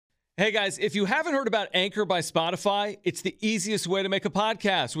Hey guys, if you haven't heard about Anchor by Spotify, it's the easiest way to make a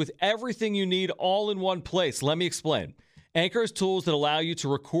podcast with everything you need all in one place. Let me explain. Anchor has tools that allow you to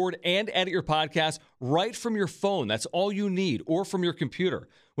record and edit your podcast right from your phone. That's all you need, or from your computer.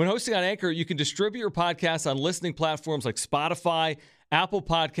 When hosting on Anchor, you can distribute your podcast on listening platforms like Spotify, Apple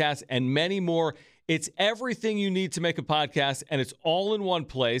Podcasts, and many more. It's everything you need to make a podcast, and it's all in one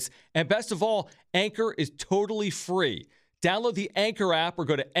place. And best of all, Anchor is totally free. Download the Anchor app or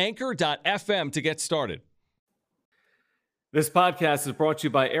go to anchor.fm to get started. This podcast is brought to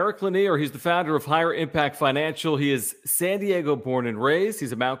you by Eric Lanier. He's the founder of Higher Impact Financial. He is San Diego born and raised.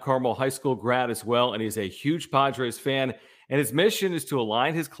 He's a Mount Carmel High School grad as well, and he's a huge Padres fan. And his mission is to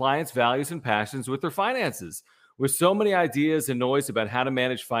align his clients' values and passions with their finances. With so many ideas and noise about how to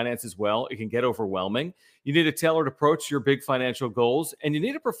manage finances well, it can get overwhelming. You need a tailored approach to your big financial goals, and you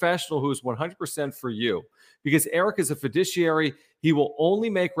need a professional who is 100% for you. Because Eric is a fiduciary, he will only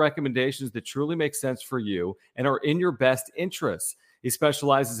make recommendations that truly make sense for you and are in your best interests. He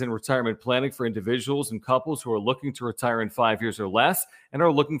specializes in retirement planning for individuals and couples who are looking to retire in 5 years or less and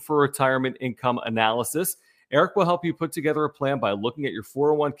are looking for retirement income analysis. Eric will help you put together a plan by looking at your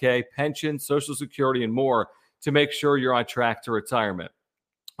 401k, pension, Social Security, and more to make sure you're on track to retirement.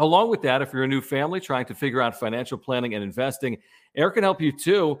 Along with that, if you're a new family trying to figure out financial planning and investing, Eric can help you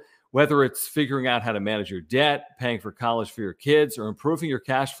too, whether it's figuring out how to manage your debt, paying for college for your kids, or improving your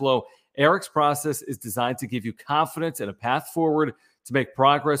cash flow. Eric's process is designed to give you confidence and a path forward to make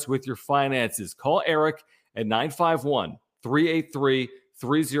progress with your finances. Call Eric at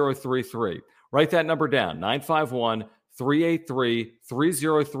 951-383-3033. Write that number down,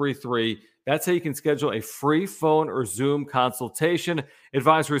 951-383-3033. That's how you can schedule a free phone or Zoom consultation.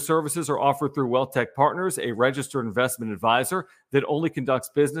 Advisory services are offered through WealthTech Partners, a registered investment advisor that only conducts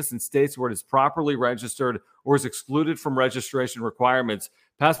business in states where it is properly registered or is excluded from registration requirements.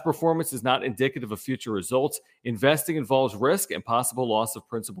 Past performance is not indicative of future results. Investing involves risk and possible loss of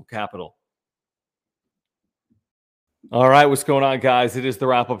principal capital. All right, what's going on, guys? It is the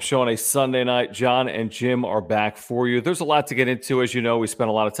wrap-up show on a Sunday night. John and Jim are back for you. There's a lot to get into. As you know, we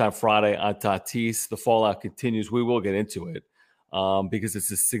spent a lot of time Friday on Tatis. The fallout continues. We will get into it because it's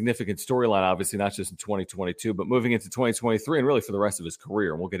a significant storyline, obviously, not just in 2022, but moving into 2023 and really for the rest of his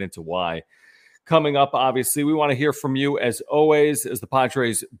career. And we'll get into why. Coming up, obviously, we want to hear from you, as always, as the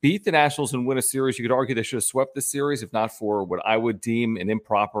Padres beat the Nationals and win a series. You could argue they should have swept this series, if not for what I would deem an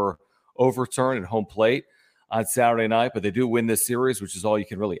improper overturn at home plate on Saturday night, but they do win this series, which is all you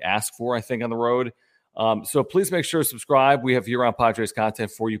can really ask for, I think, on the road. So please make sure to subscribe. We have year-round Padres content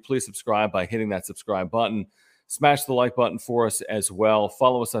for you. Please subscribe by hitting that subscribe button. Smash the like button for us as well.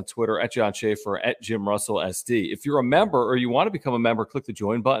 Follow us on Twitter at John Schaefer, at Jim Russell SD. If you're a member or you want to become a member, click the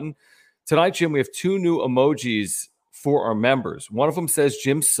join button. Tonight, Jim, we have two new emojis for our members. One of them says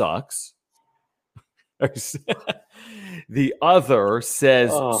Jim sucks. The other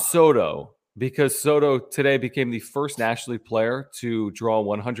says Soto. Because Soto today became the first National League player to draw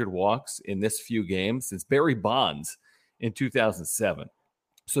 100 walks in this few games since Barry Bonds in 2007.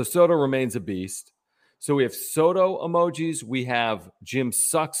 So Soto remains a beast. So we have Soto emojis. We have Jim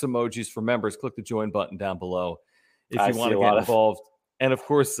sucks emojis for members. Click the join button down below if you want to get involved. And of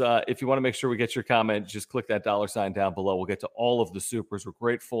course, if you want to make sure we get your comment, just click that $sign down below. We'll get to all of the supers. We're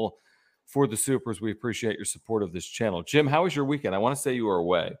grateful for the supers. We appreciate your support of this channel. Jim, how was your weekend? I want to say you were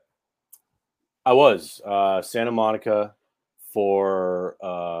away. I was Santa Monica for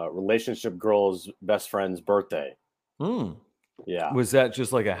relationship girl's best friend's birthday. Yeah. Was that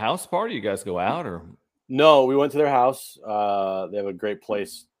just like a house party? You guys go out or? No, we went to their house. They have a great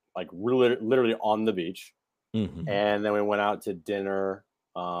place, like literally on the beach. Mm-hmm. And then we went out to dinner,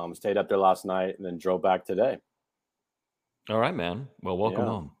 stayed up there last night, and then drove back today. All right, man. Well, welcome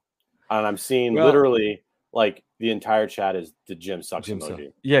home. And I'm seeing literally like the entire chat is the Jim sucks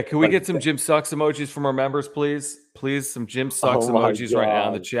emoji. Yeah, can we get some Jim sucks emojis from our members, please? Please, some Jim sucks emojis right now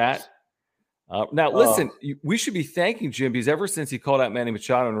in the chat. Now, listen, we should be thanking Jim because ever since he called out Manny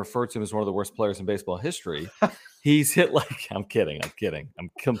Machado and referred to him as one of the worst players in baseball history, he's hit like I'm kidding.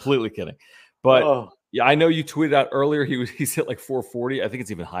 I'm completely kidding. But yeah, I know you tweeted out earlier he's hit like 440. I think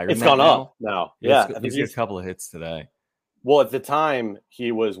it's even higher. It's gone up now. Yeah, he's got a couple of hits today. Well, at the time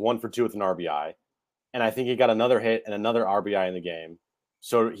he was 1 for 2 with an RBI. And I think he got another hit and another RBI in the game.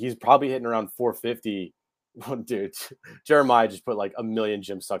 So he's probably hitting around 450. Dude, Jeremiah just put like a million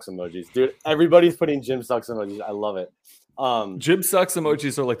Jim sucks emojis. Dude, everybody's putting Jim sucks emojis. I love it. Jim sucks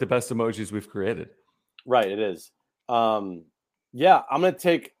emojis are like the best emojis we've created. Right, it is. Yeah, I'm going to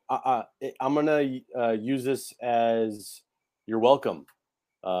take I'm going to use this as you're welcome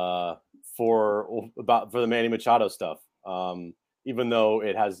for the Manny Machado stuff. even though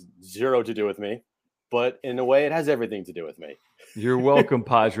it has zero to do with me. But in a way, it has everything to do with me. You're welcome,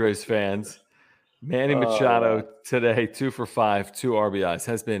 Padres fans. Manny Machado today, 2 for 5, 2 RBIs,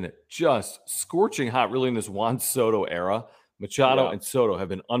 has been just scorching hot, really, in this Juan Soto era. Machado and Soto have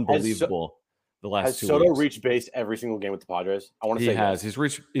been unbelievable the last 2 Soto weeks. reached base every single game with the Padres? I want to say has. Yes.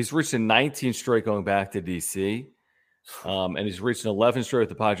 He's reached a 19 straight going back to DC, and he's reached an 11 straight with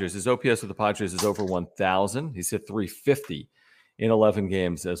the Padres. His OPS with the Padres is over 1,000. He's hit 350 in 11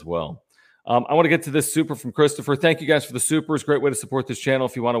 games as well. I want to get to this super from Christopher. Thank you guys for the supers. Great way to support this channel.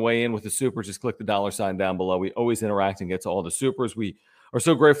 If you want to weigh in with the super, just click the $sign down below. We always interact and get to all the supers. We are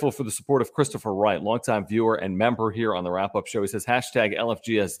so grateful for the support of Christopher Wright, longtime viewer and member here on the Wrap-Up Show. He says, hashtag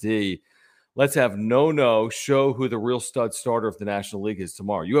LFGSD. Let's have no show who the real stud starter of the National League is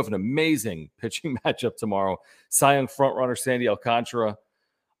tomorrow. You have an amazing pitching matchup tomorrow. Cy Young frontrunner Sandy Alcantara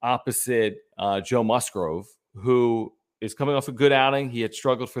opposite Joe Musgrove, who is coming off a good outing. He had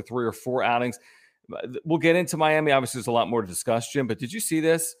struggled for 3 or 4 outings. We'll get into Miami. Obviously, there's a lot more to discuss, Jim. But did you see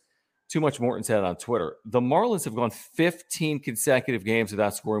this? Too Much Morton said on Twitter. The Marlins have gone 15 consecutive games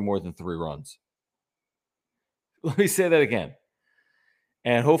without scoring more than 3 runs. Let me say that again.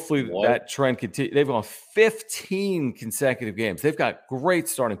 And hopefully that trend continues. They've gone 15 consecutive games. They've got great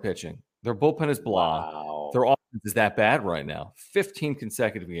starting pitching. Their bullpen is blah. Wow. Their offense is that bad right now. 15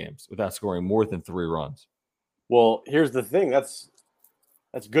 consecutive games without scoring more than 3 runs. Well, here's the thing. That's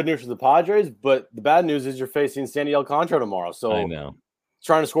good news for the Padres, but the bad news is you're facing Sandy Alcantara tomorrow. So I know.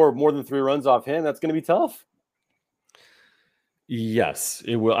 Trying to score more than 3 runs off him, that's going to be tough. Yes,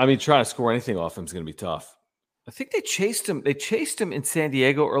 it will. I mean, trying to score anything off him is going to be tough. I think they chased him. They chased him in San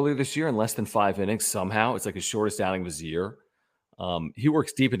Diego earlier this year in less than 5 innings somehow. It's like his shortest outing of his year. He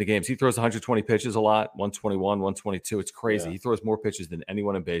works deep into games. He throws 120 pitches a lot, 121, 122. It's crazy. Yeah. He throws more pitches than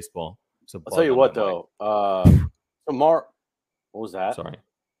anyone in baseball. So I'll tell you what, though. Tomorrow, what was that? Sorry.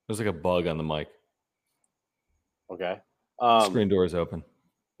 There's like a bug on the mic. Okay. Screen door is open.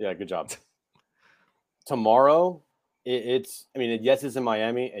 Yeah, good job. Tomorrow, it's in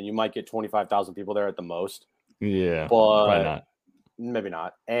Miami, and you might get 25,000 people there at the most. Yeah, but probably not. Maybe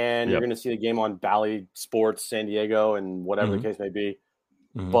not. And you're going to see the game on Bally Sports, San Diego, and whatever the case may be.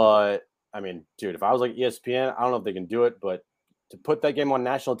 Mm-hmm. But, dude, if I was like ESPN, I don't know if they can do it, but to put that game on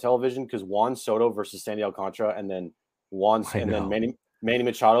national television, because Juan Soto versus Sandy Alcantara, and then Manny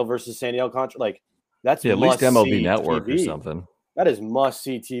Machado versus Sandy Alcantara, like, that's at least MLB Network TV. Or something. That is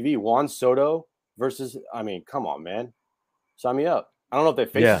must-see TV. Juan Soto versus, come on, man. Sign me up. I don't know if they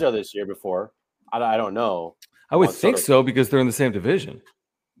faced each other this year before. I don't know. I would think so because they're in the same division.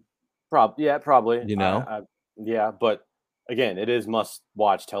 Probably. You know? But again, it is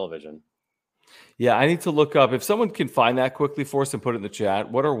must-watch television. Yeah, I need to look up. If someone can find that quickly for us and put it in the chat,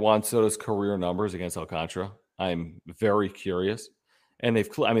 what are Juan Soto's career numbers against Alcantara? I'm very curious. And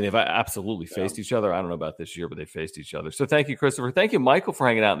they've absolutely faced each other. I don't know about this year, but they faced each other. So thank you, Christopher. Thank you, Michael, for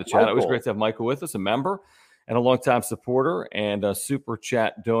hanging out in the chat. Always great to have Michael with us, a member and a longtime supporter and a super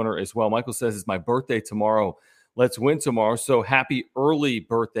chat donor as well. Michael says it's my birthday tomorrow. Let's win tomorrow. So happy early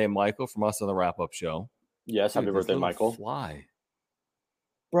birthday, Michael, from us on the Wrap-Up Show. Yes, happy birthday, Michael. Fly.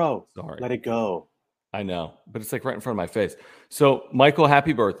 Bro, sorry. Let it go. I know, but it's like right in front of my face. So, Michael,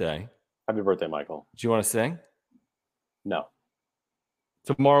 happy birthday. Happy birthday, Michael. Do you want to sing? No.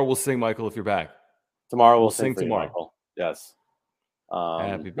 Tomorrow we'll sing, Michael, if you're back. Tomorrow we'll sing tomorrow. Michael. Yes.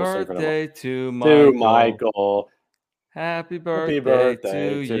 Happy birthday to Michael. Happy birthday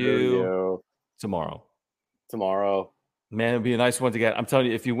to you. Tomorrow. Man, it'd be a nice one to get. I'm telling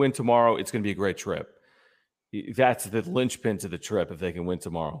you, if you win tomorrow, it's going to be a great trip. That's the linchpin to the trip if they can win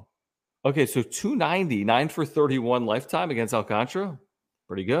tomorrow. Okay, so 290, 9 for 31 lifetime against Alcantara.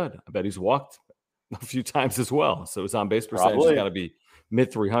 Pretty good. I bet he's walked a few times as well. So his on-base percentage has got to be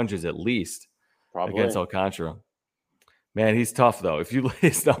mid-300s at least against Alcantara. Man, he's tough, though. If you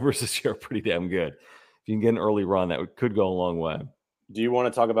his numbers this year are pretty damn good. If you can get an early run, that could go a long way. Do you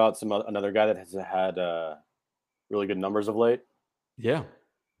want to talk about another guy that has had really good numbers of late? Yeah.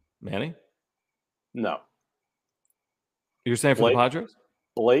 Manny? No. You're saying for the Padres?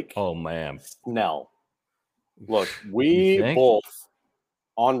 Blake. Oh, man. Snell. Look, we both,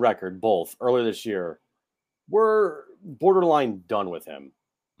 on record, earlier this year, were borderline done with him.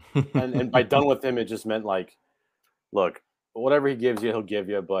 and by done with him, it just meant like, look, whatever he gives you, he'll give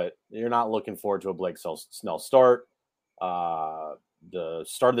you, but you're not looking forward to a Blake Snell start. The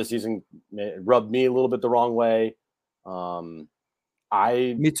start of the season rubbed me a little bit the wrong way.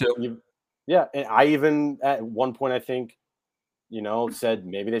 Me too. Yeah, and I even at one point I think, said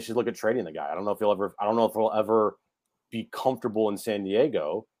maybe they should look at trading the guy. I don't know if he'll ever be comfortable in San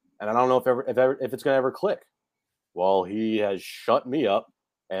Diego, and I don't know if it's going to ever click. Well, he has shut me up,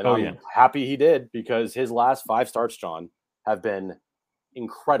 and Oh, yeah. I'm happy he did because his last 5 starts, John, have been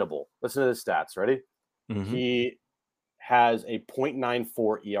incredible. Listen to the stats. Ready? Mm-hmm. He has a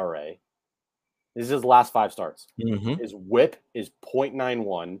 .94 ERA. This is his last 5 starts. Mm-hmm. His WHIP is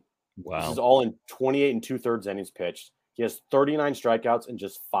 .91. This is Wow. all in 28 and 2/3 innings pitched. He has 39 strikeouts and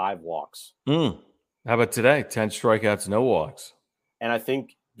just 5 walks. How about today? 10 strikeouts, no walks. And I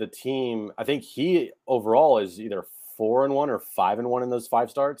think he overall is either 4-1 or 5-1 in those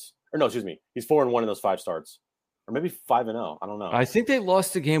 5 starts. Or no, excuse me, he's 4-1 in those 5 starts, or maybe 5-0. I don't know. I think they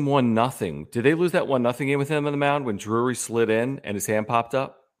lost the game 1-0. Did they lose that 1-0 game with him on the mound when Drury slid in and his hand popped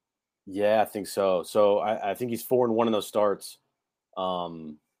up? Yeah, I think so. So I think he's 4-1 in those starts.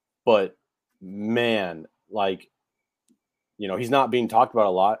 But man, like, he's not being talked about a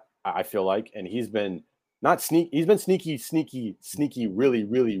lot, I feel like, and he's been sneaky, really,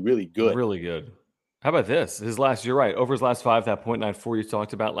 really, really good. Really good. How about this? You're right. Over his last 5, that .94 you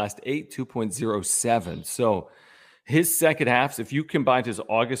talked about. Last 8, 2.07. So his second halves, if you combined his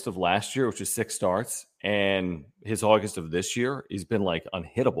August of last year, which is 6 starts, and his August of this year, he's been like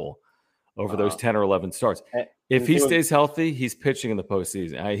unhittable over those 10 or 11 starts. If he stays healthy, he's pitching in the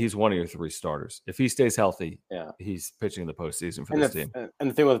postseason. He's one of your 3 starters. If he stays healthy, he's pitching in the postseason for this team. And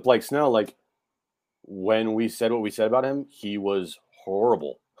the thing with Blake Snell, like, when we said what we said about him, he was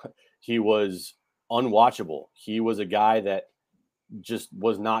horrible. He was unwatchable. He was a guy that just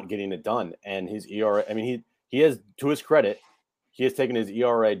was not getting it done. And his ERA, I mean, he has, to his credit, he has taken his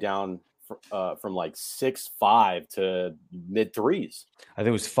ERA down from like 6.5 to mid 3s. I think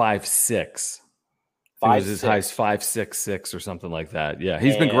it was 5.6. It was as high as 5.66 or something like that. Yeah,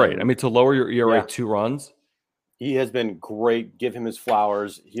 he's been great. I mean, to lower your ERA 2 runs. He has been great. Give him his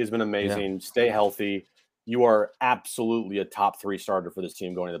flowers. He has been amazing. Yeah. Stay healthy. You are absolutely a top 3 starter for this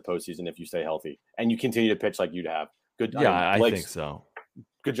team going into the postseason if you stay healthy and you continue to pitch like you'd have. Good. Yeah, I think so.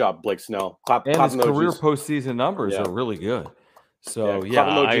 Good job, Blake Snell. Clap his emojis. Career postseason numbers are really good. So clap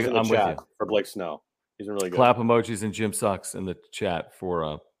emojis in the chat for Blake Snell. He's been really good. Clap emojis and Jim Sucks in the chat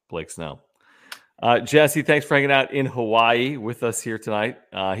for Blake Snell. Jesse, thanks for hanging out in Hawaii with us here tonight.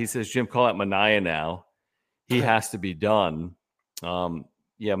 He says, Jim, call out Manaea now. He has to be done.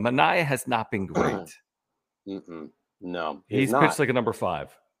 Manaea has not been great. No, he's pitched like a number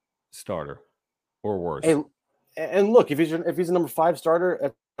 5 starter or worse. And look, if he's a number 5 starter,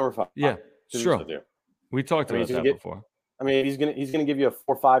 that's number 5. Yeah, sure. We talked about that before. I mean, he's gonna give you a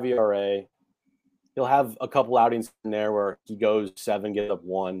 4.5 ERA. He'll have a couple outings in there where he goes 7, gets up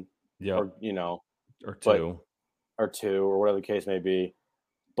 1, or 2, or whatever the case may be.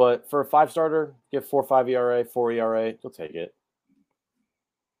 But for a 5 starter, get 4.5 ERA, 4 ERA, you'll take it.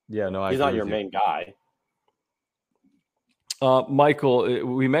 Yeah, no, he's not your main guy. Michael,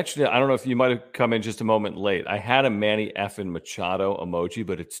 we mentioned it. I don't know if you might have come in just a moment late. I had a Manny effing Machado emoji,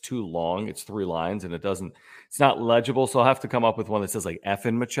 but it's too long. It's 3 lines, and it's not legible. So I'll have to come up with one that says like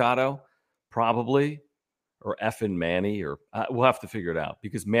effing Machado, probably, or effing Manny, or we'll have to figure it out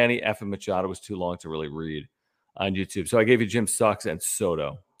because Manny effing Machado was too long to really read on YouTube. So I gave you Jim Sucks and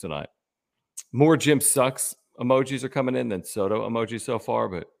Soto tonight. More Jim Sucks emojis are coming in than Soto emojis so far,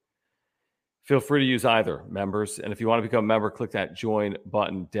 but feel free to use either, members. And if you want to become a member, click that join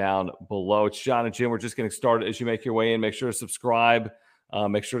button down below. It's John and Jim. We're just getting started. As you make your way in, make sure to subscribe.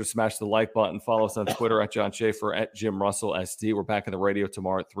 Make sure to smash the like button. Follow us on Twitter at John Schaefer, at Jim Russell SD. We're back on the radio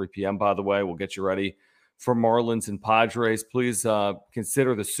tomorrow at 3 p.m., by the way. We'll get you ready for Marlins and Padres. Please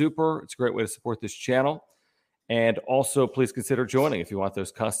consider the Super. It's a great way to support this channel. And also, please consider joining if you want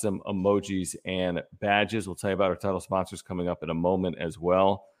those custom emojis and badges. We'll tell you about our title sponsors coming up in a moment as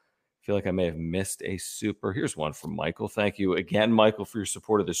well. I feel like I may have missed a super. Here's one from Michael. Thank you again, Michael, for your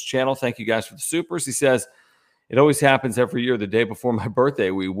support of this channel. Thank you guys for the supers. He says, it always happens every year, the day before my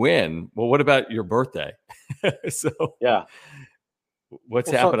birthday, we win. Well, what about your birthday?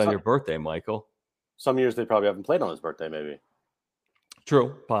 What's happened on your birthday, Michael? Some years they probably haven't played on his birthday, maybe.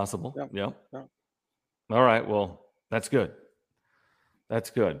 True. Possible. Yeah. All right. Well, that's good.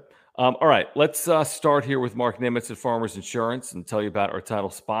 All right, let's start here with Mark Nimitz at Farmers Insurance and tell you about our title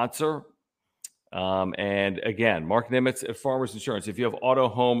sponsor. And again, Mark Nimitz at Farmers Insurance. If you have auto,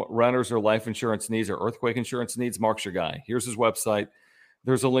 home, renters, or life insurance needs or earthquake insurance needs, Mark's your guy. Here's his website.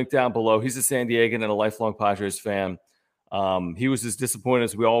 There's a link down below. He's a San Diegan and a lifelong Padres fan. He was as disappointed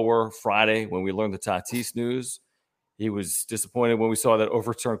as we all were Friday when we learned the Tatis news. He was disappointed when we saw that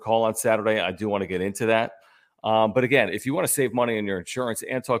overturned call on Saturday. I do want to get into that. But again, if you want to save money on your insurance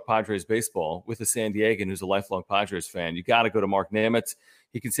and talk Padres baseball with a San Diegan who's a lifelong Padres fan, you got to go to Mark Nimitz.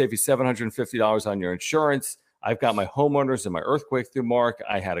 He can save you $750 on your insurance. I've got my homeowners and my earthquake through Mark.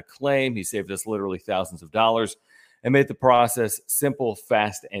 I had a claim. He saved us literally thousands of dollars. and made the process simple,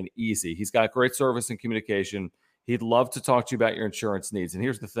 fast, and easy. He's got great service and communication. He'd love to talk to you about your insurance needs. And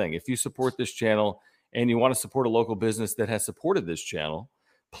here's the thing. If you support this channel and you want to support a local business that has supported this channel,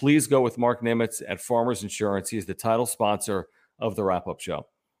 please go with Mark Nimitz at Farmers Insurance. He is the title sponsor of the Wrap-Up Show.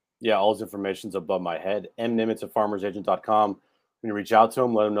 Yeah, all his information's above my head. mnimitz at farmersagent.com. When you reach out to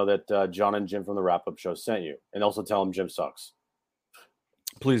him, let him know that John and Jim from the Wrap-Up Show sent you. And also tell him Jim sucks.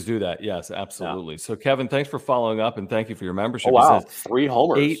 Please do that. Yes, absolutely. Yeah. So, Kevin, thanks for following up, and thank you for your membership. Oh, wow. 3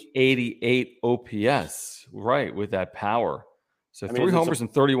 homers. 888 OPS, right, with that power. So, 3 homers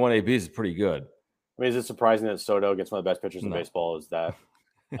and 31 ABs is pretty good. I mean, is it surprising that Soto gets one of the best pitchers in baseball? Is that,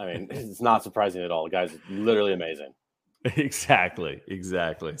 I mean, it's not surprising at all. The guy's literally amazing. Exactly.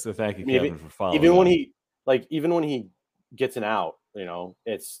 So, thank you, Kevin, for following even when up. Even when he gets an out, you know,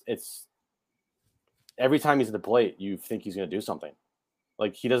 it's every time he's at the plate, you think he's going to do something.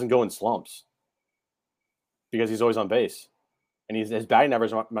 Like, he doesn't go in slumps because he's always on base, and his batting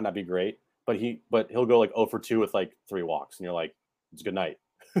average might not be great, but he'll go like 0 for 2 with like 3 walks, and you're like, it's a good night.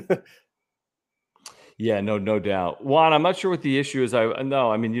 Yeah, no doubt. Juan, I'm not sure what the issue is.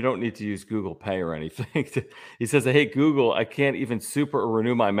 I mean, you don't need to use Google Pay or anything. He says, I hate Google. I can't even super or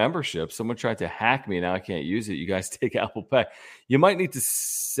renew my membership. Someone tried to hack me. Now I can't use it. You guys take Apple Pay. You might need to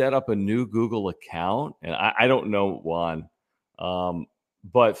set up a new Google account. And I don't know, Juan.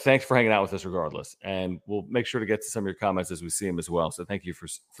 But thanks for hanging out with us regardless. And we'll make sure to get to some of your comments as we see them as well. So thank you for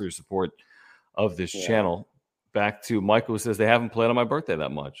your support of this channel. Back to Michael, who says they haven't played on my birthday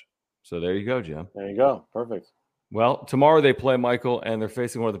that much. So there you go, Jim. There you go. Perfect. Well, tomorrow they play, Michael, and they're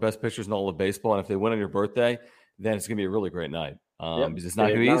facing one of the best pitchers in all of baseball. And if they win on your birthday, then it's going to be a really great night. Because it's not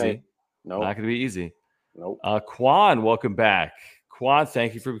going to be easy. No, not going to be easy. Nope. Quan, welcome back. Quan,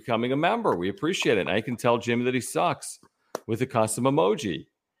 thank you for becoming a member. We appreciate it. Now you can tell Jimmy that he sucks with a custom emoji.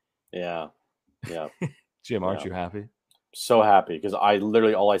 Yeah. Jim, aren't you happy? So happy, because I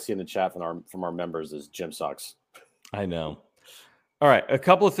literally all I see in the chat from our members is Jim sucks. I know. All right, a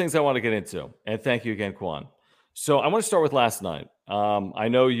couple of things I want to get into, and thank you again, Quan. So I want to start with last night. I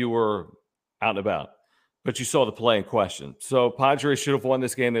know you were out and about, but you saw the play in question. So Padres should have won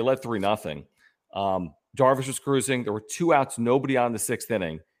this game. They led 3-0. Darvish was cruising. There were 2 outs, nobody on the 6th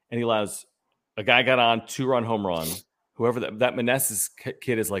inning, and he allows a guy got on 2-run home run. Whoever that Meneses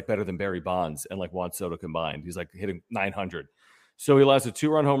kid is like better than Barry Bonds and like Juan Soto combined. He's like hitting 900. So he allows a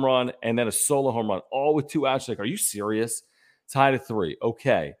 2-run home run and then a solo home run, all with 2 outs. Like, are you serious? Tied at 3.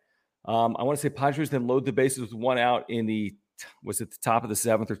 Okay. I want to say Padres then load the bases with 1 out in the top of the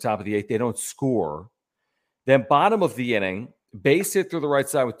 7th or top of the 8th? They don't score. Then bottom of the inning, base hit through the right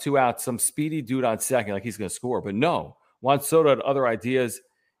side with 2 outs. Some speedy dude on second, like he's going to score. But no, Juan Soto had other ideas.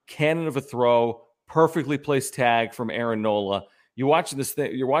 Cannon of a throw, perfectly placed tag from Aaron Nola. You're watching this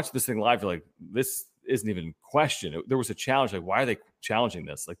thing live. You're like, this isn't even question. There was a challenge. Like, why are they challenging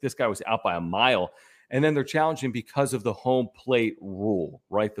this? Like, this guy was out by a mile. And then they're challenging because of the home plate rule,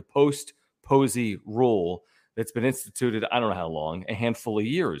 right? The post-Posey rule that's been instituted, I don't know how long, a handful of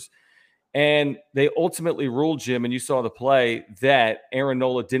years. And they ultimately ruled, Jim, and you saw the play, that Aaron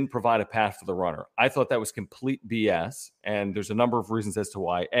Nola didn't provide a path for the runner. I thought that was complete BS, and there's a number of reasons as to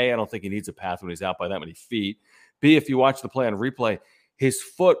why. A, I don't think he needs a path when he's out by that many feet. B, if you watch the play on replay, his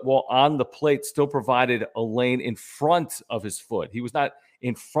foot, while on the plate, still provided a lane in front of his foot. He was not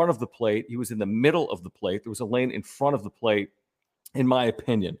in front of the plate. He was in the middle of the plate. There was a lane in front of the plate, in my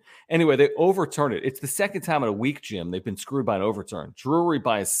opinion. Anyway, they overturned it. It's the second time in a week, Jim, they've been screwed by an overturn. Drury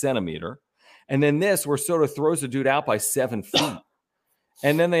by a centimeter. And then this, where Soto throws a dude out by 7 feet.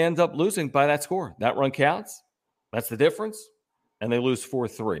 And then they end up losing by that score. That run counts. That's the difference. And they lose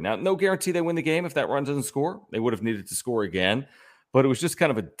 4-3. Now, no guarantee they win the game if that run doesn't score. They would have needed to score again. But it was just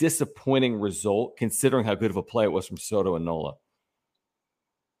kind of a disappointing result, considering how good of a play it was from Soto and Nola.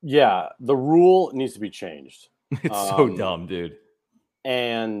 Yeah, the rule needs to be changed. It's so dumb, dude.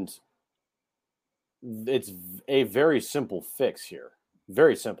 And it's a very simple fix here.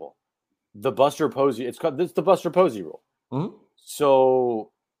 Very simple. The Buster Posey, it's the Buster Posey rule. Mm-hmm.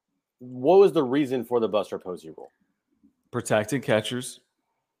 So what was the reason for the Buster Posey rule? Protecting catchers.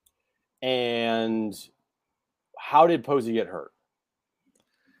 And how did Posey get hurt?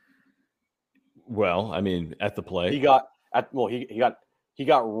 Well, I mean, at the plate. He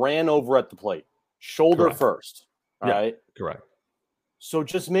got ran over at the plate. Shoulder Correct. first. All right. Correct. So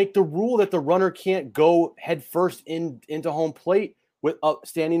just make the rule that the runner can't go head first into home plate with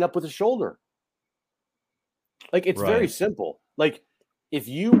standing up with his shoulder. Like, it's very simple. Like, if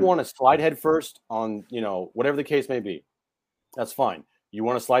you want to slide head first on, whatever the case may be, that's fine. You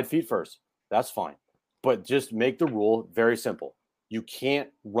want to slide feet first, that's fine. But just make the rule very simple. You can't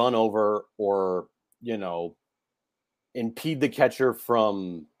run over or, impede the catcher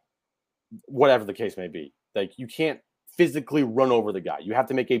from whatever the case may be. Like, you can't physically run over the guy. You have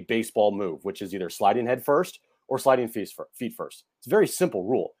to make a baseball move, which is either sliding head first or sliding feet first. It's a very simple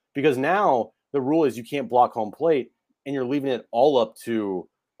rule, because now the rule is you can't block home plate, and you're leaving it all up to,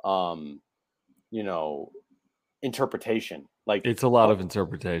 interpretation. Like, It's a lot of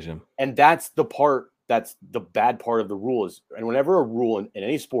interpretation. and that's the bad part of the rule is, and whenever a rule in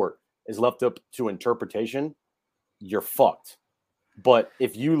any sport is left up to interpretation, you're fucked. But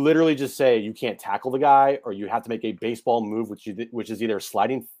if you literally just say you can't tackle the guy, or you have to make a baseball move, which is either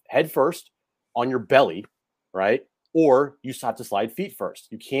sliding head first on your belly, right? Or you have to slide feet first.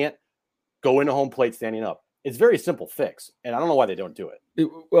 You can't go into home plate standing up. It's a very simple fix, and I don't know why they don't do it.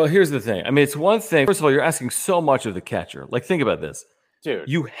 Well, here's the thing. I mean, it's one thing. First of all, you're asking so much of the catcher. Like, think about this. Dude.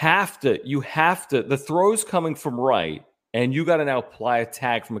 You have to, the throw's coming from right, and you got to now apply a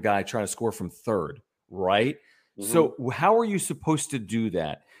tag from a guy trying to score from third, right? Mm-hmm. So how are you supposed to do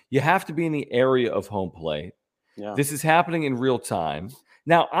that? You have to be in the area of home plate. Yeah. This is happening in real time.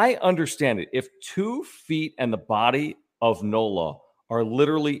 Now, I understand it. If 2 feet and the body of Nola are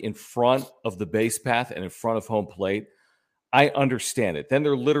literally in front of the base path and in front of home plate, I understand it. Then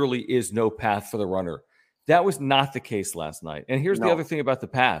there literally is no path for the runner. That was not the case last night. And here's the other thing about the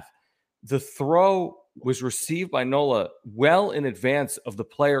path. The throw was received by Nola well in advance of the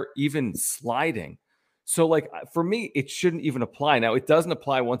player even sliding. So, like, for me, it shouldn't even apply. Now, it doesn't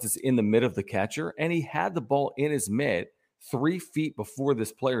apply once it's in the mid of the catcher, and he had the ball in his mid 3 feet before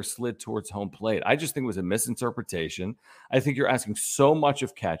this player slid towards home plate. I just think it was a misinterpretation. I think you're asking so much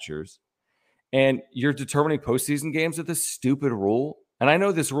of catchers, and you're determining postseason games with this stupid rule. And I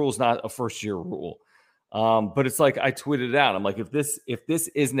know this rule is not a first-year rule, but it's like I tweeted it out. I'm like, if this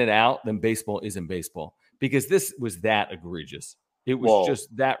isn't an out, then baseball isn't baseball, because this was that egregious. It was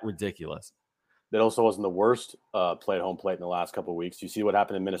just that ridiculous. That also wasn't the worst play at home plate in the last couple of weeks. You see what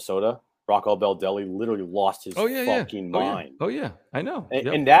happened in Minnesota? Rocco Baldelli literally lost his fucking mind. Oh yeah, I know.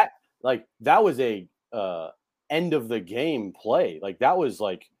 And that was a end of the game play. Like, that was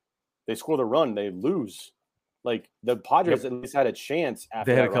like, they score the run, they lose. Like, the Padres at least had a chance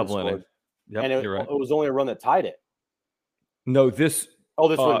after they had a couple innings. And it was only a run that tied it. No, this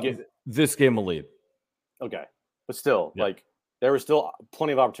game will lead. Okay, but still, like, there was still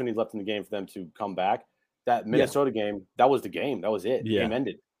plenty of opportunities left in the game for them to come back. That Minnesota game, that was the game. That was it. The game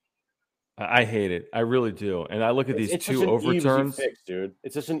ended. I hate it. I really do. And I look at these 2 overturns. Easy fix, dude.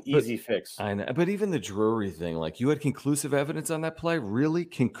 It's just an easy fix. I know. But even the Drury thing, like, you had conclusive evidence on that play? Really?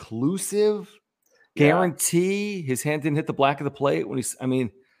 Conclusive? Guarantee his hand didn't hit the black of the plate when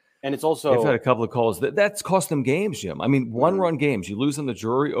and it's also, they've had a couple of calls that's cost them games, Jim. I mean, 1-run games. You lose on the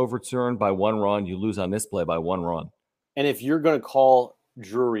Drury overturn by 1 run. You lose on this play by 1 run. And if you're going to call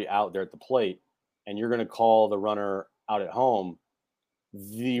Drury out there at the plate, and you're going to call the runner out at home,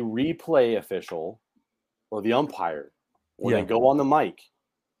 the replay official or the umpire, when they go on the mic,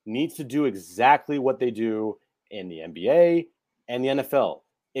 needs to do exactly what they do in the NBA and the NFL.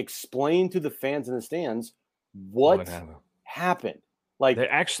 Explain to the fans in the stands what happened. Like, they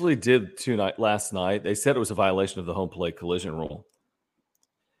actually did last night. They said it was a violation of the home plate collision rule.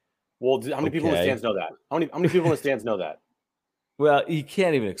 Well, how many people in the stands know that? How many people in the stands know that? Well, you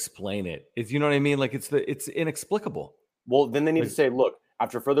can't even explain it. You know what I mean? Like, it's inexplicable. Well, then they need to say, look,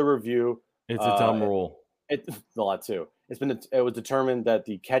 after further review, it's a dumb rule. It's a lot too. It was determined that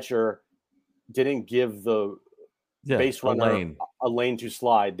the catcher didn't give the base runner a lane to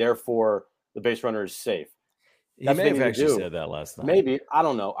slide. Therefore, the base runner is safe. He may have actually said that last night. Maybe. I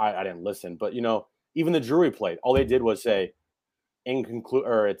don't know. I didn't listen. But, even the Drury played. All they did was say,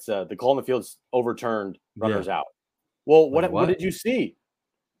 it's the call in the field's overturned, runners out. Well, what did you see?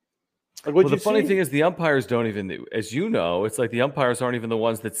 Like, the funny thing is, the umpires don't even, as you know, it's like the umpires aren't even the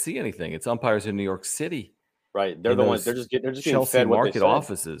ones that see anything. It's umpires in New York City. Right. They're the ones. They're just getting Chelsea fed market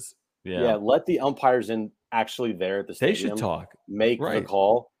offices. Yeah. Let the umpires in actually there at the stadium. They should talk. Make the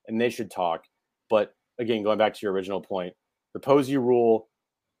call, and they should talk. But again, going back to your original point, the Posey rule,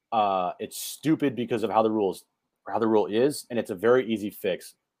 it's stupid because of how the rule is, and it's a very easy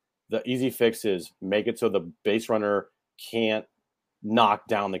fix. The easy fix is make it so the base runner can't knock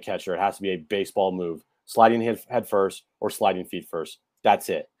down the catcher. It has to be a baseball move, sliding head first or sliding feet first. That's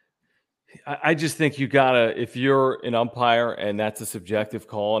it. I just think you gotta, if you're an umpire and that's a subjective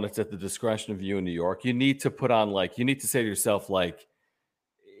call and it's at the discretion of you in New York, you need to put on, you need to say to yourself,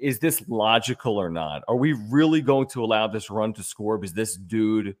 is this logical or not? Are we really going to allow this run to score because this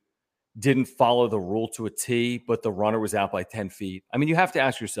dude didn't follow the rule to a T, but the runner was out by 10 feet? I mean, you have to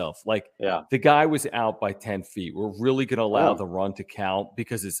ask yourself, the guy was out by 10 feet. We're really going to allow the run to count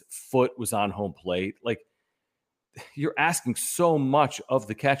because his foot was on home plate? you're asking so much of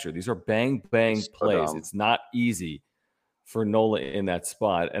the catcher. These are bang, bang plays. It's not easy for Nola in that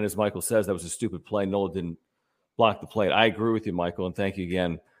spot. And as Michael says, that was a stupid play. Nola didn't block the plate. I agree with you, Michael, and thank you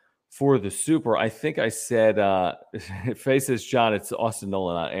again for the super. I think I said, faces John, it's Austin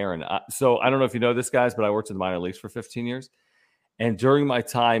Nola, not Aaron. So I don't know if you know this, guys, but I worked in the minor leagues for 15 years. And during my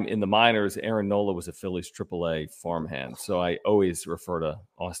time in the minors, Aaron Nola was a Phillies AAA farmhand. So I always refer to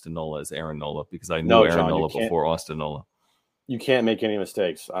Austin Nola as Aaron Nola because I knew Aaron Nola before Austin Nola. You can't make any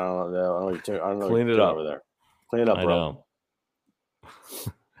mistakes. I don't know. I don't know. Clean it up over there. Clean it up, bro. I know.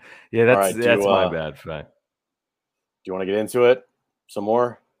 Yeah, that's my bad fact. Do you want to get into it some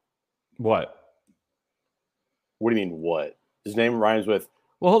more? What? What do you mean, what? His name rhymes with.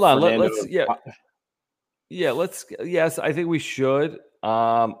 Well, hold on. Let's. Yes, I think we should.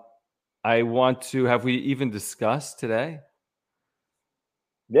 I want to. Have we even discussed today?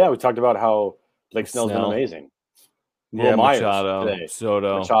 Yeah, we talked about how Blake Snell's been amazing. Yeah, Machado, today.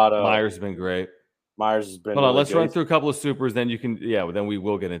 Soto, Myers has been great. Myers has been. Hold on, let's run through a couple of supers. Then you can, then we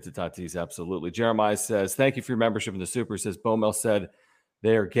will get into Tatis. Absolutely. Jeremiah says, "Thank you for your membership in the super." Says Bomel said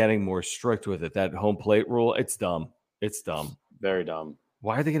they are getting more strict with it. That home plate rule, it's dumb. It's dumb. Very dumb.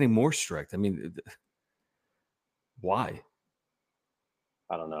 Why are they getting more strict? I mean, why?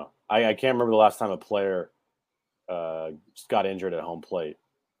 I don't know. I can't remember the last time a player just got injured at home plate.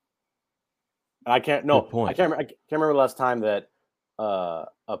 I can't. No, I can't remember the last time that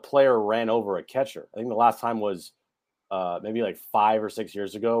a player ran over a catcher. I think the last time was maybe like 5 or 6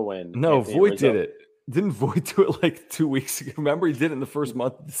 years ago when. No, Voit did it. Didn't Voit do it like 2 weeks ago? Remember, he did it in the first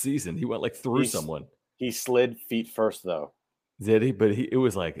month of the season. He went like through someone. He slid feet first, though. Did he? But it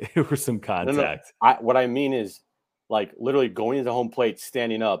was like it was some contact. No. What I mean is, like literally going into home plate,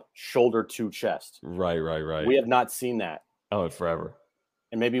 standing up, shoulder to chest. Right. We have not seen that. Oh, forever.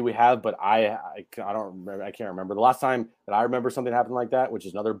 And maybe we have, but I don't remember. I can't remember the last time that I remember something happened like that, which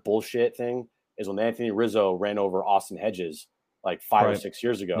is another bullshit thing. Is when Anthony Rizzo ran over Austin Hedges like 5 or 6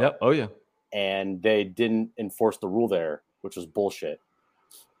 years ago. Yep. Oh yeah. And they didn't enforce the rule there, which was bullshit.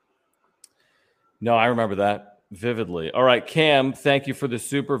 No, I remember that vividly. All right, Cam, thank you for the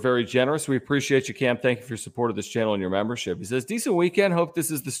super. Very generous. We appreciate you, Cam. Thank you for your support of this channel and your membership. He says, decent weekend. Hope this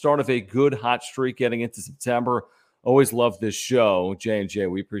is the start of a good hot streak getting into September. Always love this show. J&J,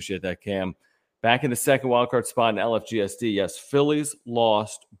 we appreciate that, Cam. Back in the second wildcard spot in LFGSD. Yes, Phillies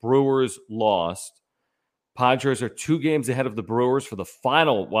lost. Brewers lost. Padres are 2 games ahead of the Brewers for the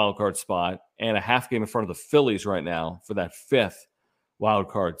final wildcard spot and a half game in front of the Phillies right now for that 5th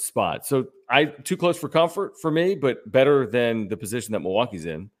wildcard spot. So too close for comfort for me, but better than the position that Milwaukee's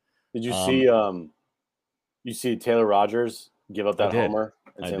in. Did you see Taylor Rogers give up that homer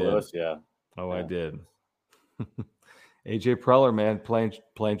in St. Louis? Yeah. Oh, yeah. I did. AJ Preller, man,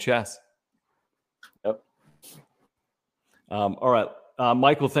 playing chess. Yep. All right.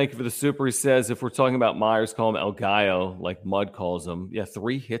 Michael, thank you for the super. He says, if we're talking about Myers, call him El Gallo, like Mud calls him. Yeah,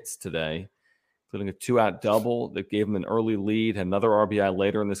 3 hits today, including a 2-out double that gave him an early lead, another RBI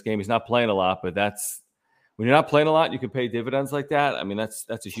later in this game. He's not playing a lot, but when you're not playing a lot, you can pay dividends like that. I mean, that's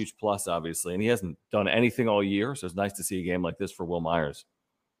a huge plus, obviously. And he hasn't done anything all year, so it's nice to see a game like this for Will Myers.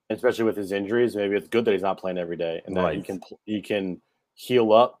 Especially with his injuries, maybe it's good that he's not playing every day and that he can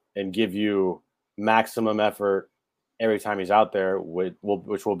heal up and give you maximum effort every time he's out there,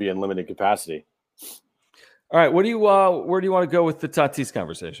 which will be in limited capacity. All right, where do you want to go with the Tatis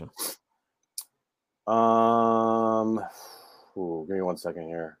conversation? Give me 1 second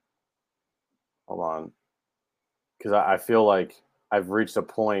here. Hold on, because I feel like I've reached a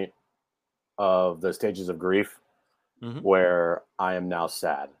point of the stages of grief where I am now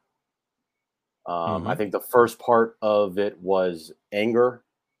sad. I think the first part of it was anger.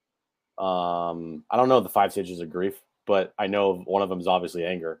 I don't know the 5 stages of grief, but I know one of them is obviously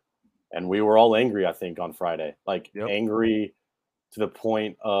anger. And we were all angry, I think, on Friday. Angry to the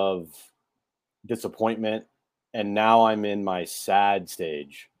point of disappointment. And now I'm in my sad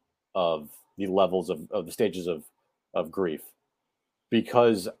stage of the levels of the stages of grief.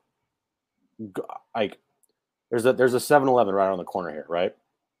 Because there's a 7-Eleven right around the corner here, right?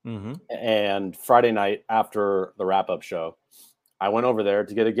 And Friday night after the wrap-up show, I went over there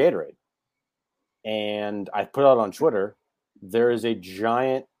to get a Gatorade. And I put out on Twitter, there is a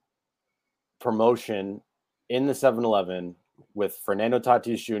giant promotion in the 7-Eleven with Fernando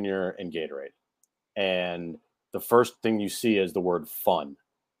Tatis Jr. and Gatorade. And the first thing you see is the word fun.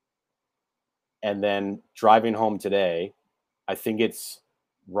 And then driving home today, I think it's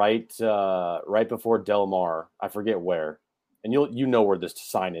right before Del Mar. I forget where. And you know where this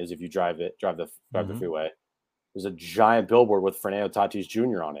sign is if you drive the freeway. There's a giant billboard with Fernando Tatis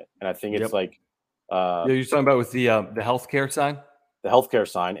Jr. on it. And I think it's like Yeah, you're talking about with the healthcare sign? The healthcare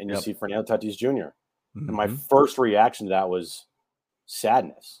sign, and you Yep. see Fernando Tatis Jr. And my Mm-hmm. first reaction to that was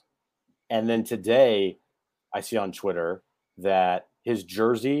sadness. And then today, I see on Twitter that his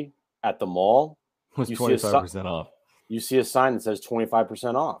jersey at the mall, Was you see 25% off. you see a sign that says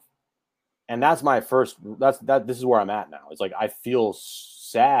 25% off. And that's my first this is where I'm at now. It's like I feel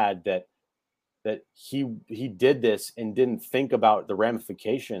sad that he did this and didn't think about the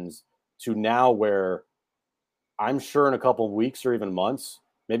ramifications to now where I'm sure in a couple of weeks or even months,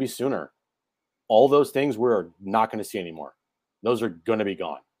 maybe sooner, all those things we're not going to see anymore. Those are going to be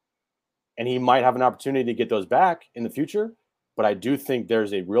gone. And he might have an opportunity to get those back in the future, but I do think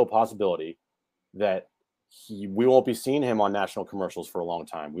there's a real possibility that we won't be seeing him on national commercials for a long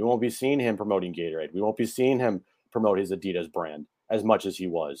time. We won't be seeing him promoting Gatorade. We won't be seeing him promote his Adidas brand as much as he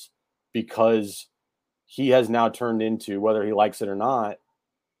was, because he has now turned into, whether he likes it or not,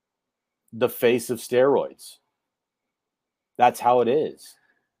 the face of steroids. That's how it is.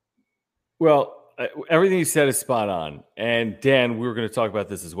 Well, everything you said is spot on. And Dan, we were going to talk about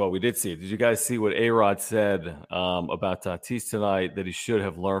this as well. We did see it. Did you guys see what A-Rod said about Tatis tonight, that he should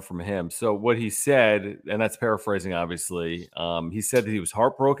have learned from him? So what he said, and that's paraphrasing, obviously, he said that he was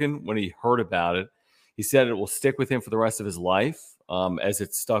heartbroken when he heard about it. He said it will stick with him for the rest of his life, as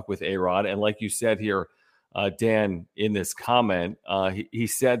it stuck with A-Rod. And like you said here, Dan, in this comment, he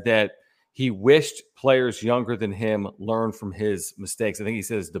said that he wished players younger than him learned from his mistakes. I think he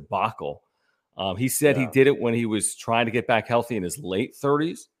said his debacle. He said he did it when he was trying to get back healthy in his late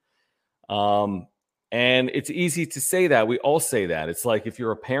 30s. And it's easy to say that. We all say that. It's like if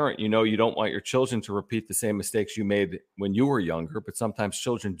you're a parent, you know you don't want your children to repeat the same mistakes you made when you were younger, but sometimes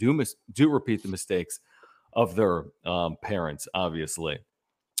children do repeat the mistakes of their parents, obviously.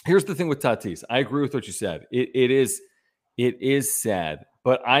 Here's the thing with Tatis. I agree with what you said. It is sad,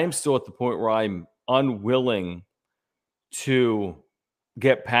 but I am still at the point where I'm unwilling to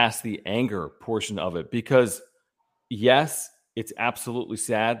get past the anger portion of it, because yes, it's absolutely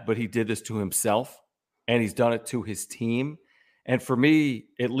sad, but he did this to himself and he's done it to his team. And for me,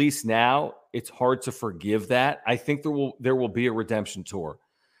 at least now, it's hard to forgive that. I think there will be a redemption tour.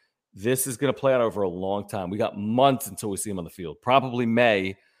 This is going to play out over a long time. We got months until we see him on the field, probably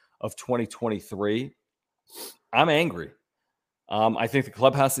May of 2023. I'm angry. I think the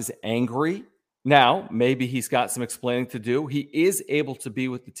clubhouse is angry. Now, maybe he's got some explaining to do. He is able to be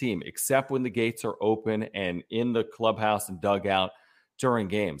with the team, except when the gates are open and in the clubhouse and dugout during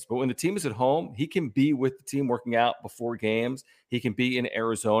games. But when the team is at home, he can be with the team working out before games. He can be in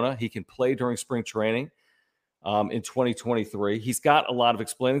Arizona. He can play during spring training in 2023. He's got a lot of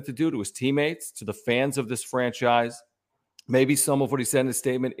explaining to do to his teammates, to the fans of this franchise. Maybe some of what he said in his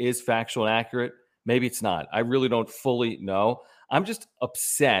statement is factual and accurate. Maybe it's not. I really don't fully know. I'm just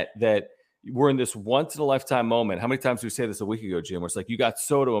upset that we're in this once-in-a-lifetime moment. How many times did we say this a week ago, Jim? Where it's like, you got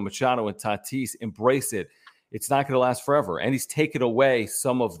Soto and Machado and Tatis. Embrace it. It's not going to last forever. And he's taken away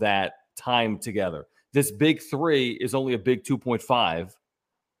some of that time together. This big three is only a big 2.5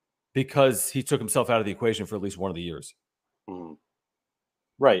 because he took himself out of the equation for at least one of the years. Mm-hmm.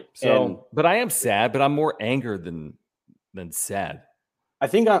 Right. So, but I am sad, but I'm more angered than sad. I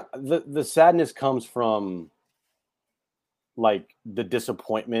think the sadness comes from like the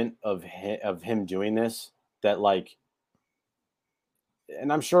disappointment of him doing this, that like,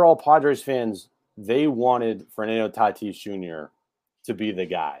 and I'm sure all Padres fans, they wanted Fernando Tatis Jr. to be the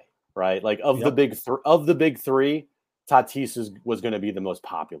guy, right? Like of the big three, Tatis was going to be the most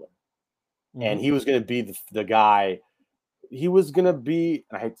popular, and he was going to be the guy. He was going to be,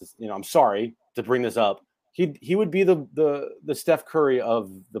 and I hate to, I'm sorry to bring this up. He would be the Steph Curry of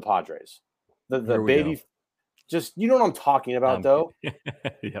the Padres, the baby. Go. Just, you know what I'm talking about, though.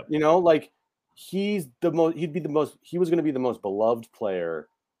 Yep. Like he was going to be the most beloved player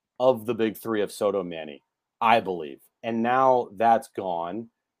of the big three of Soto, Manny, I believe. And now that's gone,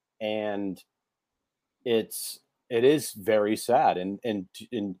 and it is very sad.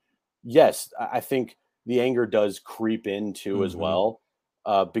 And yes, I think the anger does creep in too as well,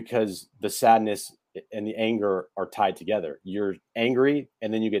 because the sadness and the anger are tied together. You're angry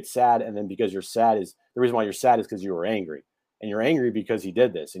and then you get sad, and then because you're sad is the reason why you're sad is because you were angry, and you're angry because he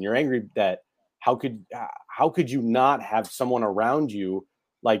did this, and you're angry that how could you not have someone around you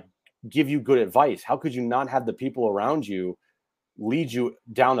like give you good advice? How could you not have the people around you lead you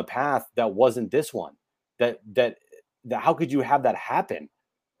down a path that wasn't this one? That how could you have that happen?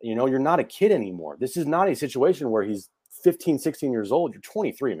 You're not a kid anymore. This is not a situation where he's 15, 16 years old. You're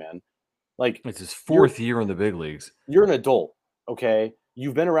 23, man. Like, it's his fourth year in the big leagues. You're an adult, okay?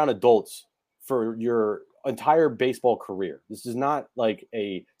 You've been around adults for your entire baseball career. This is not like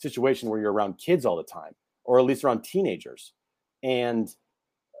a situation where you're around kids all the time, or at least around teenagers. And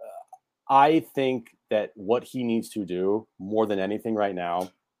I think that what he needs to do more than anything right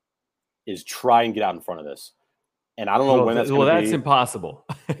now is try and get out in front of this. And I don't know when that's going to be. That's impossible.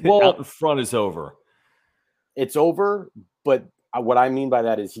 Well, out in front is over. It's over, but what I mean by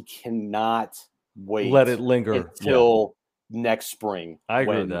that is he cannot wait. Let it linger until next spring. I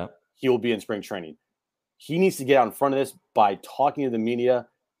agree with that. He will be in spring training. He needs to get out in front of this by talking to the media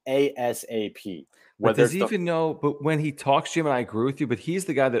ASAP. But does he even know? But when he talks, Jim, and I agree with you, but he's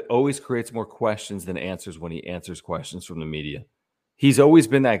the guy that always creates more questions than answers when he answers questions from the media. He's always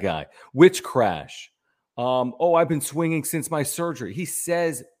been that guy. Which crash? I've been swinging since my surgery. He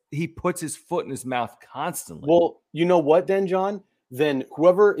says he puts his foot in his mouth constantly. Well, you know what then, John? Then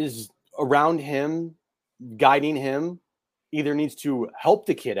whoever is around him, guiding him, either needs to help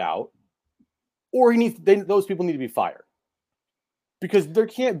the kid out, or those people need to be fired. Because there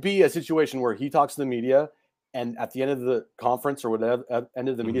can't be a situation where he talks to the media and at the end of the conference or whatever, at the end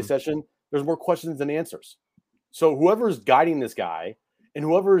of the media session, there's more questions than answers. So whoever's guiding this guy and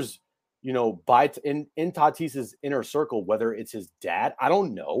whoever's, in Tatis's inner circle, whether it's his dad, I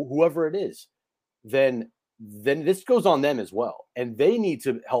don't know, whoever it is, then this goes on them as well. And they need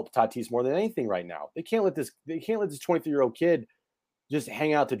to help Tatis more than anything right now. They can't let this 23-year-old kid just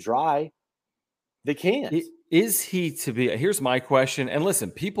hang out to dry. They can't. Is he to be? Here's my question. And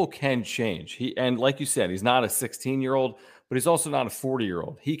listen, people can change. And like you said, he's not a 16-year-old, but he's also not a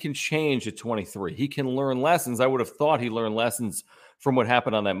 40-year-old. He can change at 23. He can learn lessons. I would have thought he learned lessons from what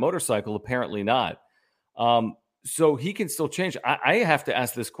happened on that motorcycle. Apparently not. So he can still change. I have to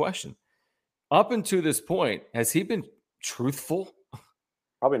ask this question. Up until this point, has he been truthful?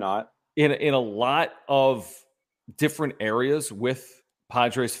 Probably not. In a lot of different areas with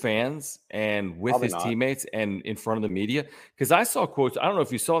Padres fans and with Probably his not. teammates and in front of the media. Because I saw quotes. I don't know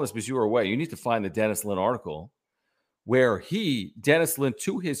if you saw this because you were away. You need to find the Dennis Lin article where Dennis Lin,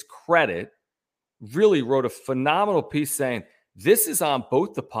 to his credit, really wrote a phenomenal piece saying, this is on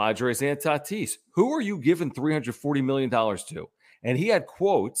both the Padres and Tatis. Who are you giving $340 million to? And he had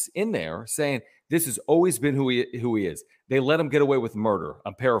quotes in there saying, this has always been who he is. They let him get away with murder.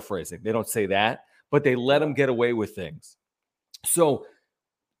 I'm paraphrasing. They don't say that, but they let him get away with things. So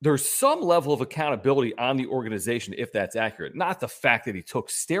there's some level of accountability on the organization if that's accurate. Not the fact that he took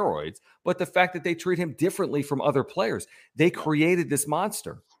steroids, but the fact that they treat him differently from other players. They created this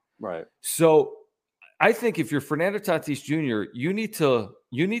monster. Right. So I think if you're Fernando Tatis Jr., you need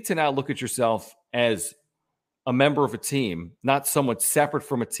to now look at yourself as a member of a team, not someone separate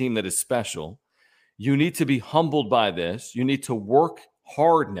from a team that is special. You need to be humbled by this. You need to work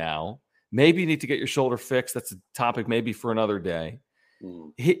hard now. Maybe you need to get your shoulder fixed. That's a topic maybe for another day.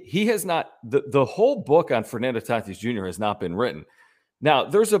 He has not, the whole book on Fernando Tatis Jr. has not been written. Now,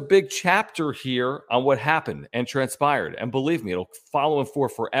 there's a big chapter here on what happened and transpired. And believe me, it'll follow him for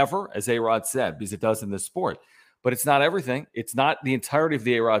forever, as A-Rod said, because it does in this sport. But it's not everything. It's not the entirety of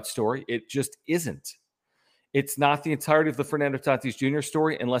the A-Rod story. It just isn't. It's not the entirety of the Fernando Tatis Jr.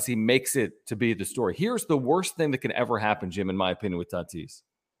 story unless he makes it to be the story. Here's the worst thing that can ever happen, Jim, in my opinion, with Tatis.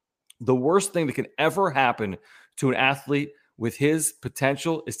 The worst thing that can ever happen to an athlete with his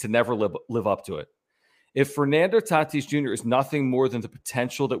potential is to never live up to it. If Fernando Tatis Jr. is nothing more than the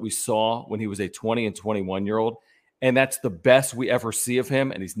potential that we saw when he was a 20 and 21-year-old, and that's the best we ever see of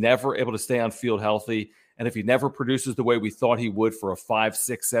him, and he's never able to stay on field healthy, and if he never produces the way we thought he would for a 5,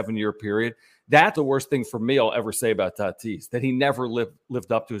 6, 7-year period, that's the worst thing for me I'll ever say about Tatis, that he never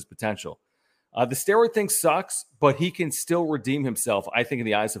lived up to his potential. The steroid thing sucks, but he can still redeem himself, I think, in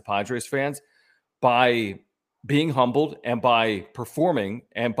the eyes of Padres fans by being humbled and by performing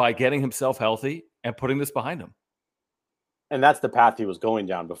and by getting himself healthy and putting this behind him. And that's the path he was going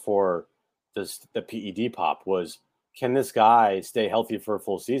down before the PED pop was, can this guy stay healthy for a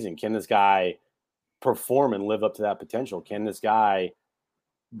full season? Can this guy perform and live up to that potential? Can this guy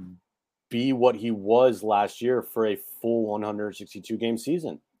be what he was last year for a full 162 game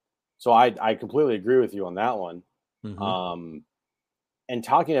season? So I completely agree with you on that one. And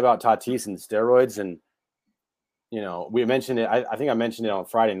talking about Tatis and steroids, and we mentioned it. I think I mentioned it on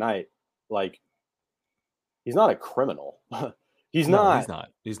Friday night. Like, he's not a criminal. He's not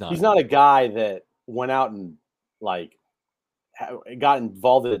a guy that went out and got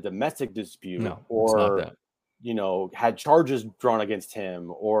involved in a domestic dispute or had charges drawn against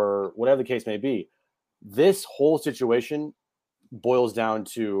him or whatever the case may be. This whole situation boils down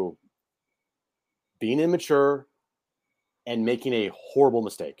to being immature and making a horrible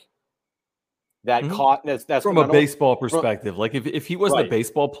mistake. that Mhm. caught. That's From a not only baseball from, perspective, like if he wasn't a right.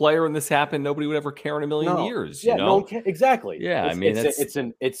 baseball player and this happened, nobody would ever care in a million No, years, you yeah, no one know? can exactly. Yeah, I mean,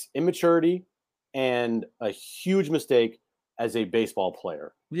 It's immaturity and a huge mistake as a baseball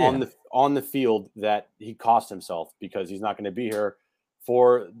player yeah. on the field that he cost himself because he's not going to be here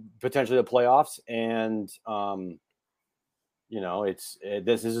for potentially the playoffs. And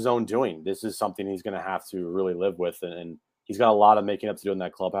this is his own doing. This is something he's going to have to really live with, and he's got a lot of making up to do in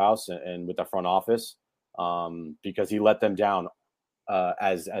that clubhouse and with the front office because he let them down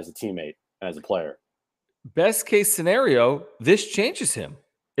as a teammate and as a player. Best case scenario, this changes him.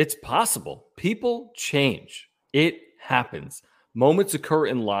 It's possible. People change. It happens. Moments occur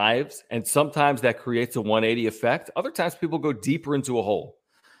in lives, and sometimes that creates a 180 effect. Other times, people go deeper into a hole.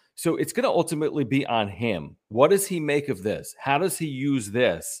 So it's going to ultimately be on him. What does he make of this? How does he use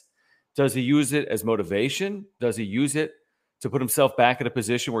this? Does he use it as motivation? Does he use it to put himself back in a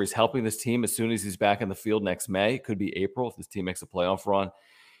position where he's helping this team as soon as he's back in the field next May? It could be April if this team makes a playoff run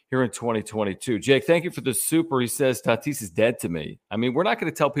here in 2022. Jake, thank you for the super. He says, Tatis is dead to me. I mean, we're not going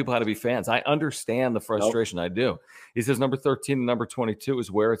to tell people how to be fans. I understand the frustration. Nope. I do. He says number 13 and number 22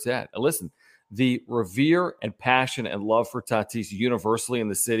 is where it's at. And listen, the revere and passion and love for Tatis universally in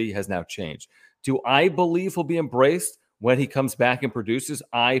the city has now changed. Do I believe he'll be embraced when he comes back and produces?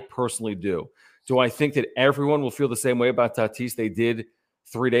 I personally do. Do I think that everyone will feel the same way about Tatis they did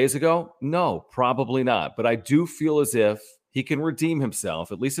 3 days ago? No, probably not. But I do feel as if he can redeem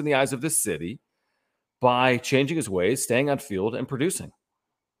himself, at least in the eyes of this city, by changing his ways, staying on field, and producing.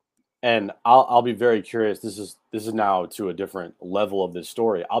 And I'll be very curious. This is now to a different level of this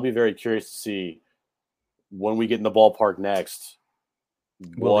story. I'll be very curious to see when we get in the ballpark next.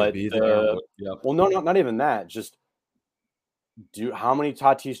 Will he be there? Yep. Well, no, not even that. Just how many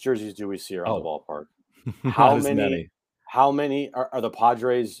Tatis jerseys do we see around the ballpark? How many? How many are the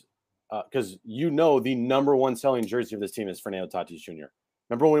Padres? Because the number one selling jersey of this team is Fernando Tatis Jr.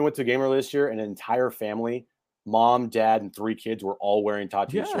 Remember when we went to a game earlier this year and an entire family, mom, dad, and 3 kids were all wearing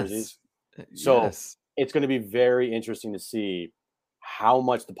Tatis jerseys? So it's going to be very interesting to see how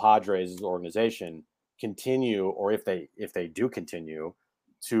much the Padres as an organization continue, or if they do continue,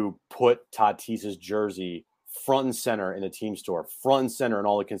 to put Tatis's jersey front and center in the team store, front and center in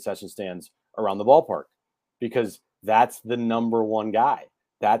all the concession stands around the ballpark, because that's the number one guy.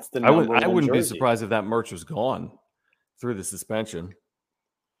 That's the number one I wouldn't jersey. be surprised if that merch was gone through the suspension.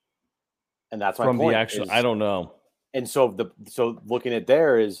 And that's my point. I don't know. And so looking at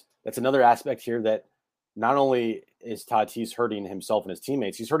that's another aspect here, that not only is Tatis hurting himself and his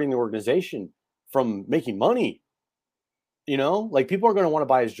teammates, he's hurting the organization from making money. Like, people are going to want to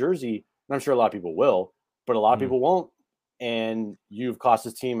buy his jersey, and I'm sure a lot of people will, but a lot of people won't. And you've cost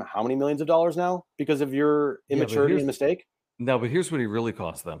his team how many millions of dollars now because of your immaturity and mistake? No, but here's what he really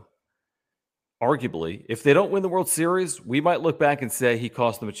cost them. Arguably, if they don't win the World Series, we might look back and say he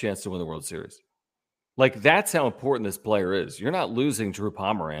cost them a chance to win the World Series. Like, that's how important this player is. You're not losing Drew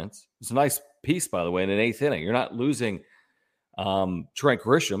Pomeranz. It's a nice piece, by the way, in an 8th inning. You're not losing Trent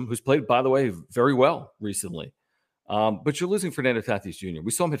Grisham, who's played, by the way, very well recently. But you're losing Fernando Tatis Jr.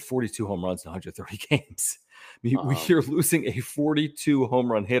 We saw him hit 42 home runs in 130 games. You're losing a 42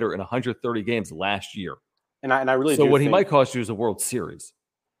 home run hitter in 130 games last year. And I really so do what think he might cost you is a World Series.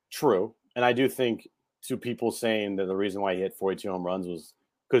 True. And I do think, to people saying that the reason why he hit 42 home runs was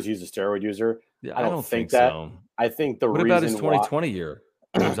because he's a steroid user, yeah, I don't think that. So. I think the what reason about his 2020 year?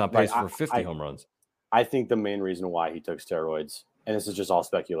 He was on pace for 50 home runs. I think the main reason why he took steroids, and this is just all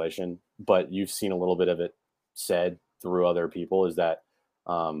speculation, but you've seen a little bit of it said through other people, is that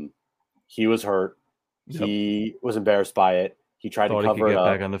he was hurt. Yep. He was embarrassed by it. He tried to cover it up.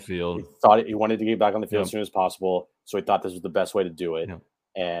 Back on the field. He wanted to get back on the field as soon as possible, so he thought this was the best way to do it. Yep.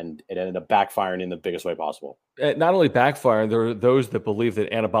 And it ended up backfiring in the biggest way possible. Not only backfiring, there are those that believe that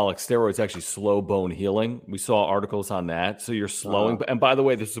anabolic steroids actually slow bone healing. We saw articles on that. So you're slowing. And by the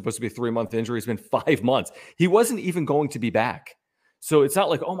way, this is supposed to be a 3-month injury. It's been 5 months. He wasn't even going to be back. So it's not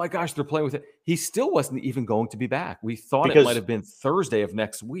like, oh my gosh, they're playing with it. He still wasn't even going to be back. We thought it might have been Thursday of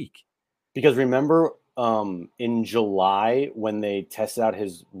next week. Because remember in July when they tested out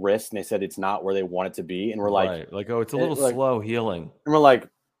his wrist and they said it's not where they want it to be. And we're like, oh, it's a little slow healing. And we're like,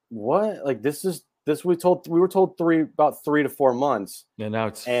 what? Like, this we were told about 3 to 4 months. And now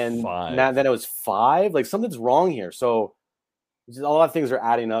it's 5. Now then it was 5. Like, something's wrong here. So a lot of things are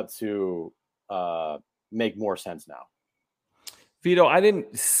adding up to make more sense now. Vito, I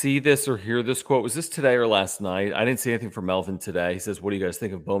didn't see this or hear this quote. Was this today or last night? I didn't see anything from Melvin today. He says, what do you guys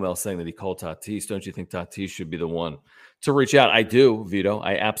think of Bomel saying that he called Tatis? Don't you think Tatis should be the one to reach out? I do, Vito.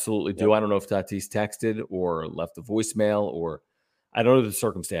 I absolutely do. Yep. I don't know if Tatis texted or left a voicemail or I don't know the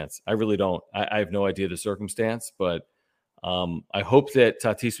circumstance. I really don't. I have no idea the circumstance, but I hope that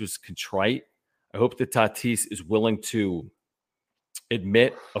Tatis was contrite. I hope that Tatis is willing to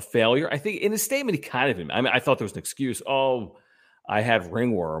admit a failure. I think in his statement, he kind of, I thought there was an excuse. Oh, I had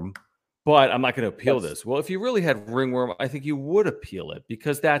ringworm, but I'm not going to appeal this. Well, if you really had ringworm, I think you would appeal it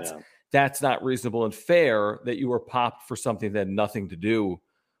because that's not reasonable and fair that you were popped for something that had nothing to do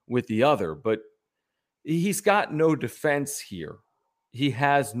with the other. But he's got no defense here. He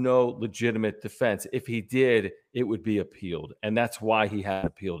has no legitimate defense. If he did, it would be appealed. And that's why he had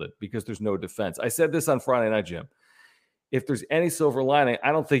appealed it, because there's no defense. I said this on Friday Night, Jim. If there's any silver lining,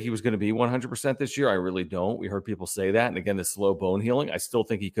 I don't think he was going to be 100% this year. I really don't. We heard people say that. And again, the slow bone healing, I still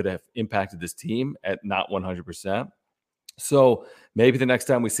think he could have impacted this team at not 100%. So maybe the next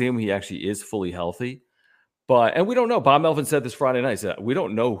time we see him, he actually is fully healthy. And we don't know. Bob Melvin said this Friday night. He said, we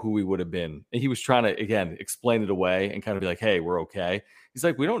don't know who he would have been. And he was trying to, again, explain it away and kind of be like, hey, we're okay. He's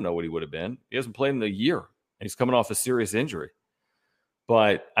like, we don't know what he would have been. He hasn't played in a year. And he's coming off a serious injury.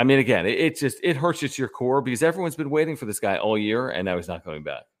 But, I mean, again, it hurts you to your core because everyone's been waiting for this guy all year, and now he's not coming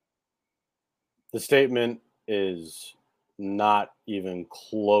back. The statement is not even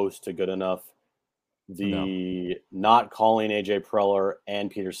close to good enough. Not calling A.J. Preller and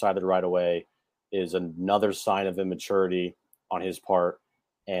Peter Seidler right away is another sign of immaturity on his part.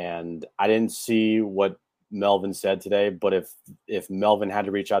 And I didn't see what Melvin said today, but if Melvin had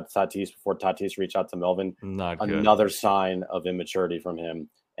to reach out to Tatis before Tatis reached out to Melvin, another sign of immaturity from him.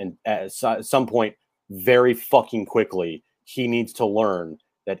 And at some point, very fucking quickly, he needs to learn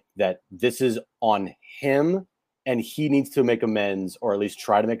that this is on him and he needs to make amends, or at least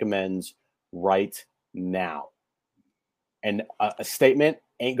try to make amends right now. And a statement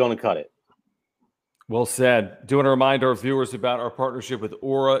ain't going to cut it. Well said. Doing a reminder of viewers about our partnership with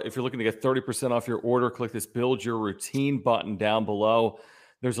Aura. If you're looking to get 30% off your order, click this Build Your Routine button down below.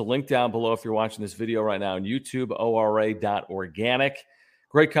 There's a link down below if you're watching this video right now on YouTube, ora.organic.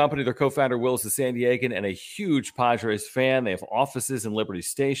 Great company. Their co-founder, Will, is a San Diegan and a huge Padres fan. They have offices in Liberty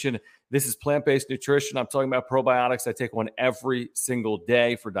Station. This is plant-based nutrition. I'm talking about probiotics. I take one every single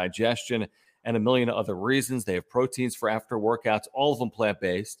day for digestion and a million other reasons. They have proteins for after workouts, all of them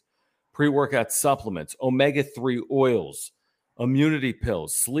plant-based. Pre-workout supplements, omega-3 oils, immunity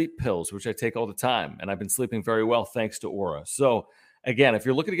pills, sleep pills, which I take all the time. And I've been sleeping very well thanks to Aura. So again, if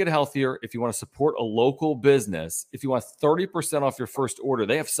you're looking to get healthier, if you want to support a local business, if you want 30% off your first order,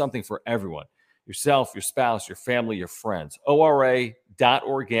 they have something for everyone. Yourself, your spouse, your family, your friends.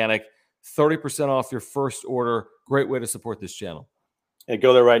 ORA.organic, 30% off your first order. Great way to support this channel. Hey,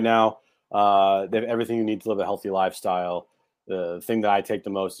 go there right now. They have everything you need to live a healthy lifestyle. The thing that I take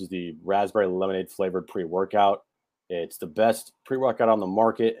the most is the raspberry lemonade flavored pre-workout. It's the best pre-workout on the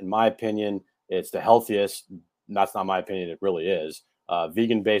market, in my opinion. It's the healthiest. That's not my opinion. It really is.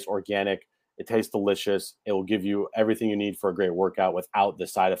 Vegan-based, organic. It tastes delicious. It will give you everything you need for a great workout without the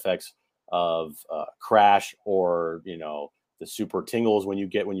side effects of crash or, the super tingles when you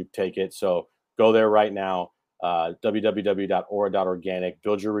take it. So go there right now. www.aura.organic.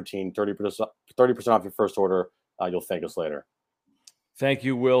 Build your routine. 30% off your first order. You'll thank us later. Thank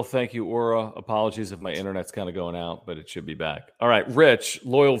you, Will. Thank you, Aura. Apologies if my internet's kind of going out, but it should be back. All right, Rich,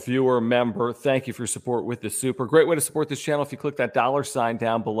 loyal viewer, member, thank you for your support with the super. Great way to support this channel. If you click that $sign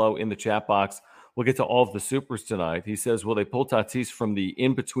down below in the chat box, we'll get to all of the supers tonight. He says, will they pull Tatis from the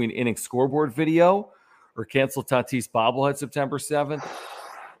in-between inning scoreboard video or cancel Tatis bobblehead September 7th?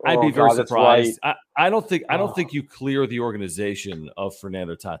 I'd be very surprised. I don't think you clear the organization of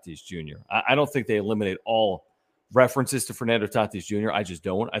Fernando Tatis Jr. I don't think they eliminate all references to Fernando Tatis Jr. I just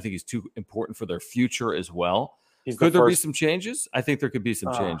don't. I think he's too important for their future as well. Could there be some changes? I think there could be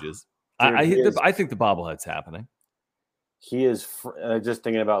some changes. Dude, I think the bobblehead's happening. He is just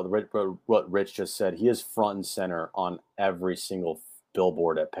thinking about what Rich just said. He is front and center on every single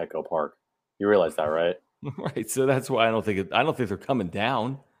billboard at Petco Park. You realize that, right? Right. So that's why I don't think they're coming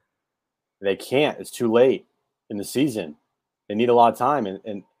down. They can't. It's too late in the season. They need a lot of time,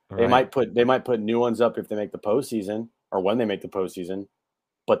 and they might put new ones up if they make the postseason or when they make the postseason.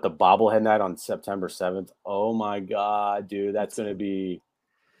 But the bobblehead night on September 7th, oh my God, dude, that's going to be.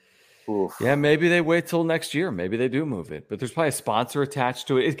 Oof. Yeah, maybe they wait till next year. Maybe they do move it, but there's probably a sponsor attached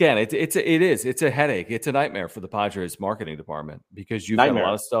to it. Again, it's a headache. It's a nightmare for the Padres marketing department because you've got a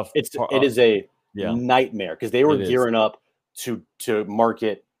lot of stuff. It is a nightmare because they were gearing up to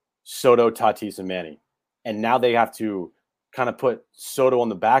market Soto, Tatis, and Manny, and now they have to kind of put Soto on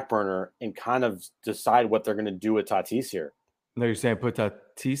the back burner and kind of decide what they're going to do with Tatis here. No, you're saying put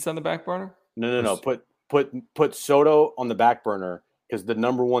Tatis on the back burner? No. Put Soto on the back burner because the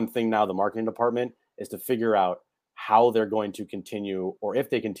number one thing now, the marketing department, is to figure out how they're going to continue, or if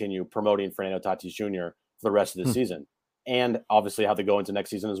they continue promoting Fernando Tatis Jr. for the rest of the season, and obviously how they go into next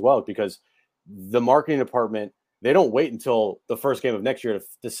season as well, because the marketing department, they don't wait until the first game of next year to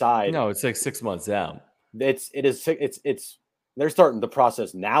decide. No, it's like 6 months out. They're starting the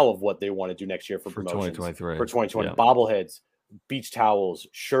process now of what they want to do next year for promotions 2023. for 2020. Yeah. Bobbleheads, beach towels,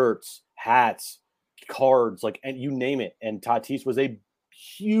 shirts, hats, cards, like, and you name it. And Tatis was a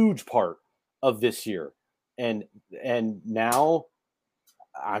huge part of this year. And now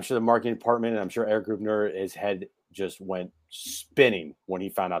I'm sure the marketing department, and I'm sure Eric Grubner, his head just went spinning when he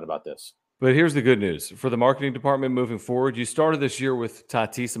found out about this. But here's the good news. For the marketing department moving forward, you started this year with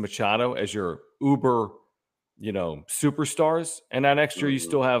Tatis and Machado as your uber, superstars. And now next year you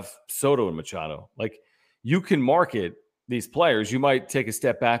still have Soto and Machado. Like, you can market these players. You might take a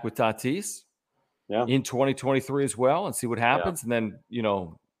step back with Tatis in 2023 as well and see what happens. And then,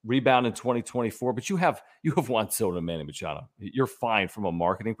 rebound in 2024. But you have Juan Soto and Manny Machado. You're fine from a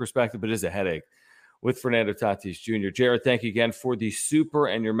marketing perspective, but it is a headache with Fernando Tatis Jr. Jared, thank you again for the super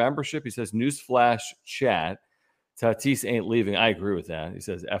and your membership. He says, newsflash chat, Tatis ain't leaving. I agree with that. He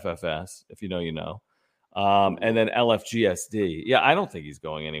says FFS, if you know, you know. And then LFGSD. Yeah, I don't think he's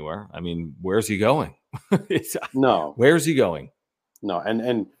going anywhere. I mean, where's he going? No. Where's he going? No,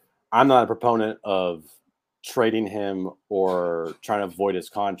 and I'm not a proponent of trading him or trying to avoid his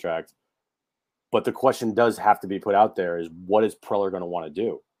contract. But the question does have to be put out there is, what is Preller going to want to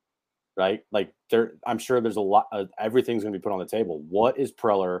do? Right? Like, I'm sure there's a lot of everything's going to be put on the table. What is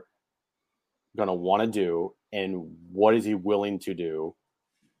Preller going to want to do, and what is he willing to do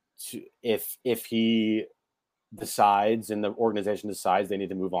if he decides and the organization decides they need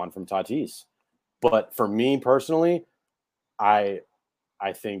to move on from Tatis? But for me personally, I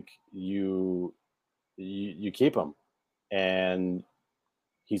think you keep him, and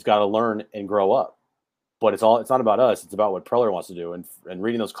he's got to learn and grow up. But it's not about us. It's about what Preller wants to do. And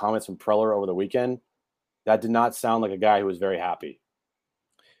reading those comments from Preller over the weekend, that did not sound like a guy who was very happy.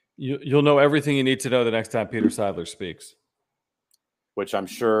 You'll know everything you need to know the next time Peter Seidler speaks. Which I'm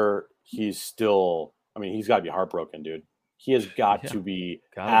sure he's still – I mean, he's got to be heartbroken, dude. He has got to be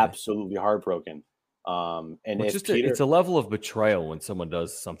absolutely heartropbroken. And it's a level of betrayal when someone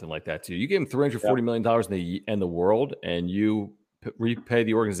does something like that to you. You gave him $340 million in the world, and you – repay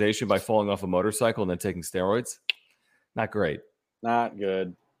the organization by falling off a motorcycle and then taking steroids. Not great. Not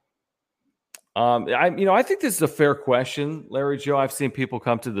good. I think this is a fair question, Larry Joe. I've seen people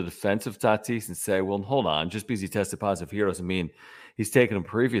come to the defense of Tatis and say, well, hold on, just because he tested positive here doesn't mean he's taken them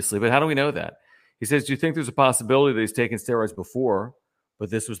previously. But how do we know that? He says, do you think there's a possibility that he's taken steroids before,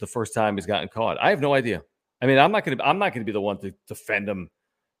 but this was the first time he's gotten caught? I have no idea. I mean, I'm not going to be the one to defend him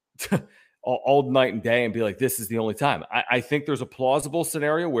all night and day and be like, this is the only time. I think there's a plausible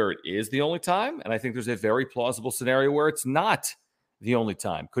scenario where it is the only time, and I think there's a very plausible scenario where it's not the only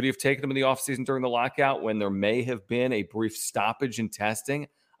time. Could he have taken them in the offseason during the lockout when there may have been a brief stoppage in testing?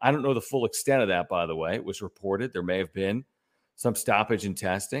 I don't know the full extent of that, by the way. It was reported there may have been some stoppage in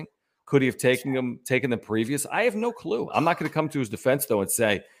testing. Could he have taken them previous? I have no clue. I'm not going to come to his defense, though, and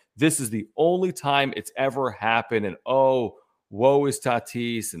say, this is the only time it's ever happened, and woe is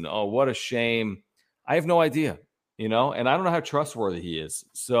Tatis, and what a shame. I have no idea, and I don't know how trustworthy he is.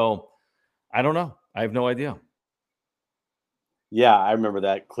 So I don't know. I have no idea. Yeah, I remember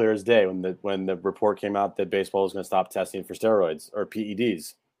that clear as day when the report came out that baseball was going to stop testing for steroids or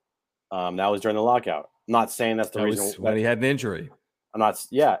PEDs. That was during the lockout. I'm not saying that's the reason when he had an injury. I'm not.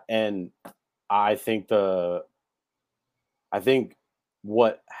 Yeah, and I think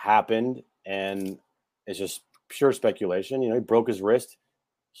what happened, and it's just pure speculation. He broke his wrist.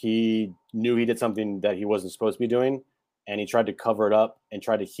 He knew he did something that he wasn't supposed to be doing, and he tried to cover it up and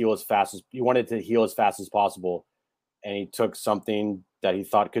tried to heal as fast as he wanted to heal as fast as possible. And he took something that he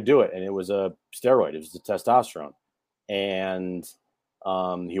thought could do it, and it was a steroid. It was the testosterone, and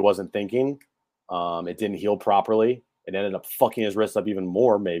he wasn't thinking. It didn't heal properly. It ended up fucking his wrist up even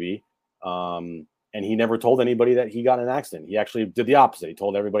more, maybe. And he never told anybody that he got in an accident. He actually did the opposite. He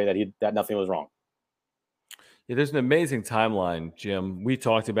told everybody that nothing was wrong. Yeah, there's an amazing timeline, Jim. We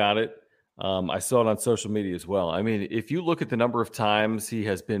talked about it. I saw it on social media as well. I mean, if you look at the number of times he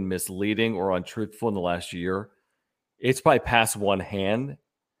has been misleading or untruthful in the last year, it's probably past one hand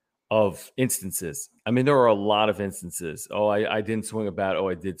of instances. I mean, there are a lot of instances. I didn't swing a bat.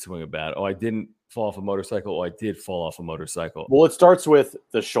 I did swing a bat. I didn't fall off a motorcycle. I did fall off a motorcycle. Well, it starts with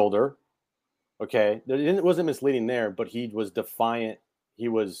the shoulder. Okay. It wasn't misleading there, but he was defiant. He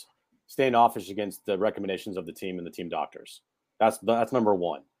was standoffish against the recommendations of the team and the team doctors. That's number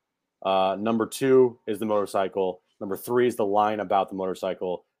one. Number two is the motorcycle. Number three is the line about the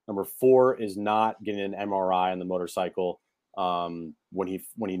motorcycle. Number 4 is not getting an MRI on the motorcycle when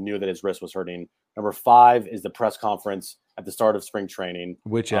he knew that his wrist was hurting. Number 5 is the press conference at the start of spring training.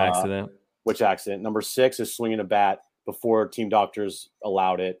 Which accident? Which accident? Number 6 is swinging a bat before team doctors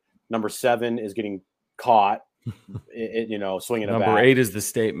allowed it. Number 7 is getting caught, swinging a bat. Number 8 is the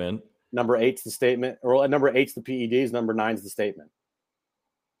statement. Number 8's the statement. Or number 8's the PEDs. Number 9's the statement.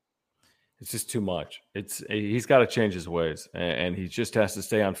 It's just too much. He's got to change his ways, and he just has to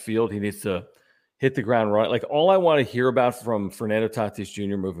stay on field. He needs to hit the ground running. Like, all I want to hear about from Fernando Tatis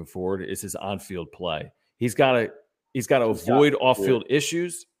Jr. moving forward is his on-field play. He's got to avoid off-field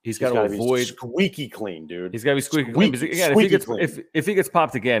issues. He's got to avoid squeaky clean, dude. He's got to be squeaky clean. Because, again, if he gets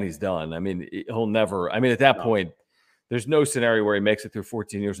popped again, he's done. I mean, he'll never. I mean, at that point, there's no scenario where he makes it through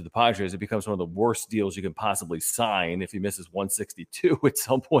 14 years with the Padres. It becomes one of the worst deals you can possibly sign if he misses 162 at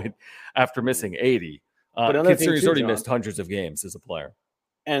some point after missing 80. Considering he's already missed hundreds of games as a player.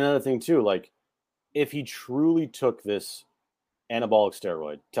 And another thing, too, like, if he truly took this anabolic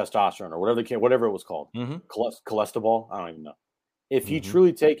steroid, testosterone, or whatever it was called, cholesterol, I don't even know. If he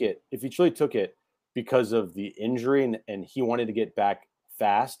truly took it because of the injury and he wanted to get back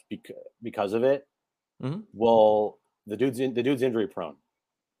fast because of it, well, the dude's injury prone,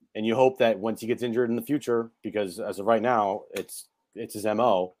 and you hope that once he gets injured in the future, because as of right now, it's his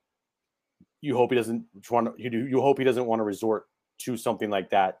MO. You hope he doesn't want to resort to something like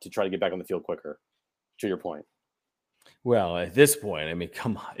that to try to get back on the field quicker. To your point. Well, at this point, I mean,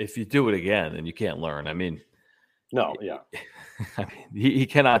 come on. If you do it again, then you can't learn. I mean, no, yeah. I mean, he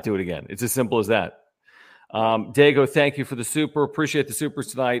cannot do it again. It's as simple as that. Dago, thank you for the super. Appreciate the supers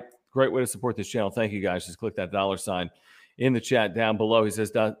tonight. Great way to support this channel. Thank you, guys. Just click that $sign in the chat down below. He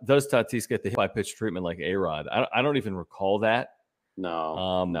says, does Tatis get the hit by pitch treatment like A-Rod? I don't even recall that.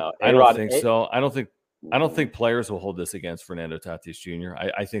 No. I don't think so. I don't think players will hold this against Fernando Tatis Jr.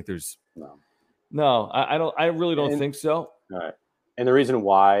 I think there's no. I really don't think so. All right. And the reason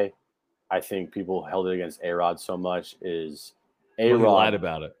why I think people held it against A-Rod so much is A-Rod lied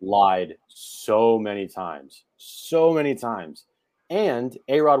about it. Lied so many times. And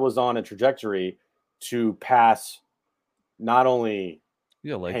A-Rod was on a trajectory to pass not only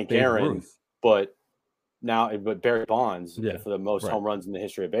Hank Aaron, but Barry Bonds for the most home runs in the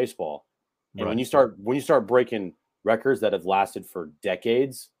history of baseball. And when you start breaking records that have lasted for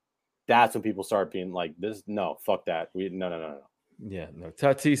decades, that's when people start being like, "This, no, fuck that. No." Yeah, no.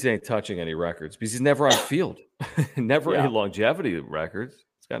 Tatis ain't touching any records because he's never on field, never any longevity records.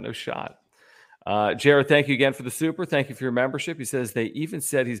 He's got no shot. Jared, thank you again for the super. Thank you for your membership. He says they even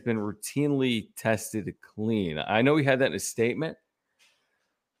said he's been routinely tested clean. I know he had that in his statement.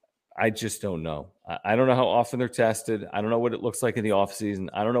 I just don't know. I don't know how often they're tested. I don't know what it looks like in the offseason.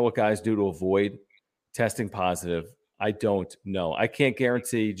 I don't know what guys do to avoid testing positive. I don't know. I can't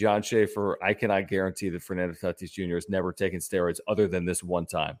guarantee John Schaefer. I cannot guarantee that Fernando Tatis Jr. has never taken steroids other than this one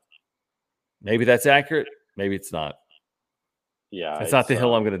time. Maybe that's accurate. Maybe it's not. Yeah. It's not the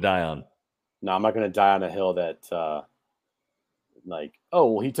hill I'm going to die on. No, I'm not going to die on a hill that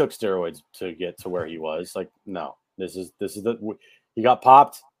he took steroids to get to where he was. Like, no, he got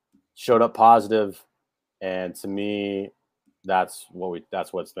popped, showed up positive. And to me, that's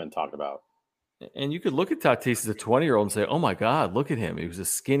what's been talked about. And you could look at Tatis as a 20-year-old and say, oh, my God, look at him. He was a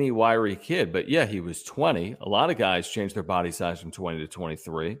skinny, wiry kid. But, yeah, he was 20. A lot of guys changed their body size from 20 to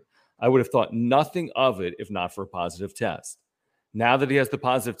 23. I would have thought nothing of it if not for a positive test. Now that he has the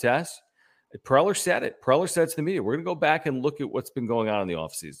positive test, Preller said it. Preller said to the media, we're going to go back and look at what's been going on in the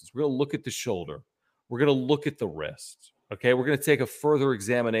offseasons. We're going to look at the shoulder. We're going to look at the wrist. Okay, we're going to take a further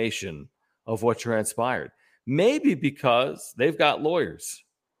examination of what transpired. Maybe because they've got lawyers.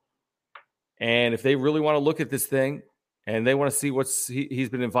 And if they really want to look at this thing and they want to see what he's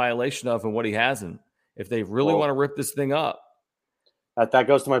been in violation of and what he hasn't, if they really want to rip this thing up. That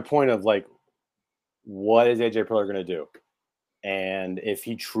goes to my point of, like, what is AJ Preller going to do? And if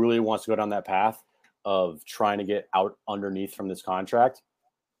he truly wants to go down that path of trying to get out underneath from this contract,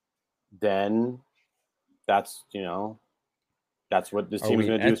 then that's what this team is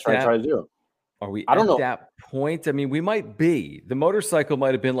going to do, is try to do. Are we at that point? I mean, we might be. The motorcycle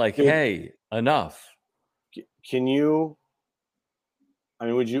might have been like, hey, enough. Would you?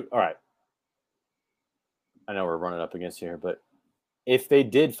 All right. I know we're running up against here, but if they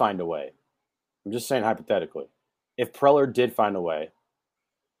did find a way, I'm just saying hypothetically, if Preller did find a way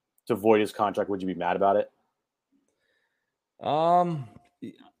to void his contract, would you be mad about it?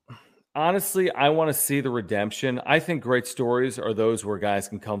 Honestly, I want to see the redemption. I think great stories are those where guys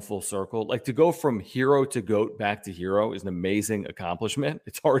can come full circle. Like, to go from hero to GOAT back to hero is an amazing accomplishment.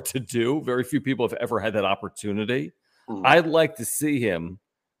 It's hard to do. Very few people have ever had that opportunity. I'd like to see him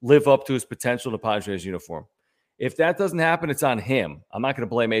live up to his potential in the Padres uniform. If that doesn't happen, it's on him. I'm not going to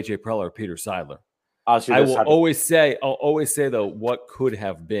blame AJ Preller or Peter Seidler. I will always say, though, what could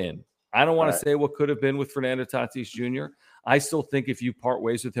have been. I don't want to say what could have been with Fernando Tatis Jr. I still think if you part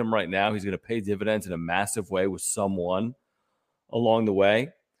ways with him right now, he's going to pay dividends in a massive way with someone along the way.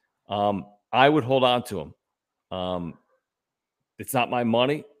 I would hold on to him. It's not my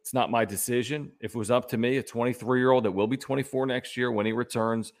money. It's not my decision. If it was up to me, a 23-year-old that will be 24 next year when he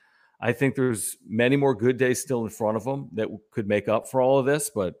returns, I think there's many more good days still in front of him that could make up for all of this,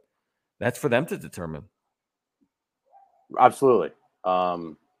 but that's for them to determine. Absolutely.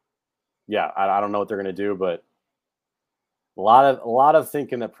 Yeah, I don't know what they're going to do, but a lot of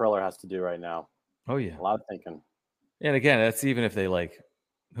thinking that Preller has to do right now. Oh, yeah. A lot of thinking. And again, that's even if they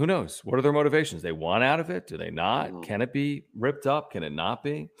who knows? What are their motivations? They want out of it? Do they not? Mm-hmm. Can it be ripped up? Can it not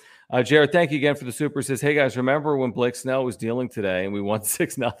be? Jared, thank you again for the super. Says, hey, guys, remember when Blake Snell was dealing today and we won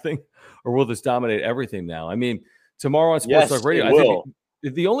 6-0? Or will this dominate everything now? I mean, tomorrow on Sports Talk Radio, I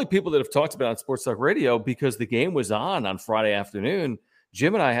think the only people that have talked about it on Sports Talk Radio, because the game was on Friday afternoon,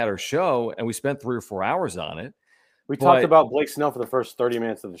 Jim and I had our show, and we spent 3 or 4 hours on it. We talked about Blake Snell for the first 30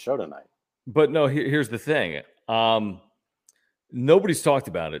 minutes of the show tonight. But no, here's the thing. Nobody's talked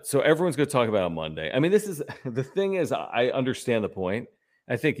about it, so everyone's going to talk about it on Monday. I mean, the thing is, I understand the point.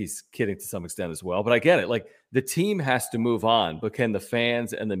 I think he's kidding to some extent as well, but I get it. Like, the team has to move on, but can the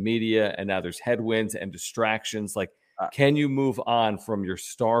fans and the media, and now there's headwinds and distractions, can you move on from your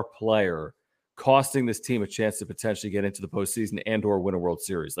star player costing this team a chance to potentially get into the postseason and or win a World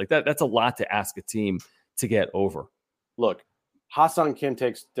Series? Like that's a lot to ask a team to get over. Look, Hassan Kim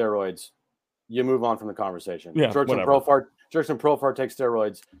takes steroids. You move on from the conversation. Yeah, Jerkson Profar takes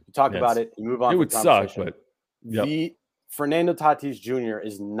steroids. You talk about it. You move on. It would suck, but the Fernando Tatis Jr.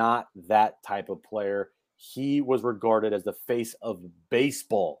 is not that type of player. He was regarded as the face of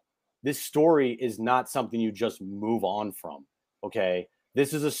baseball. This story is not something you just move on from. Okay,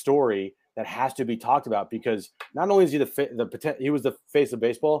 this is a story that has to be talked about, because not only is he he was the face of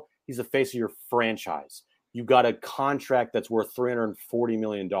baseball, he's the face of your franchise. You got a contract that's worth $340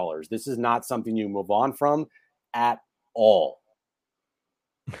 million. This is not something you move on from at all.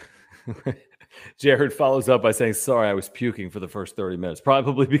 Jared follows up by saying, sorry, I was puking for the first 30 minutes.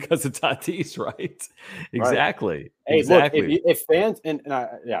 Probably because of Tatis, right? Exactly. Hey, exactly. Look, if fans,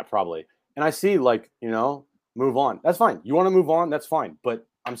 probably. And I see, move on. That's fine. You want to move on? That's fine. But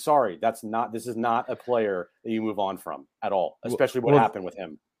I'm sorry. This is not a player that you move on from at all, especially what happened with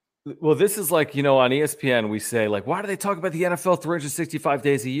him. Well, this is on ESPN, we say, why do they talk about the NFL 365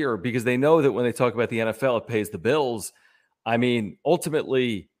 days a year? Because they know that when they talk about the NFL, it pays the bills. I mean,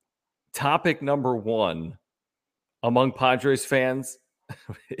 ultimately, topic number one among Padres fans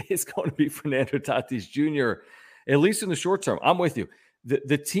is going to be Fernando Tatis Jr., at least in the short term. I'm with you.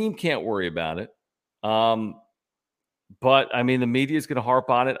 The team can't worry about it. But, I mean, the media is going to harp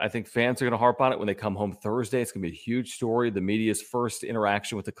on it. I think fans are going to harp on it when they come home Thursday. It's going to be a huge story. The media's first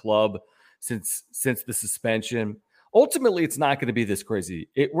interaction with the club since the suspension. Ultimately, it's not going to be this crazy.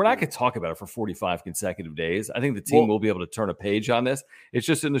 We're not going to talk about it for 45 consecutive days. I think the team will be able to turn a page on this. It's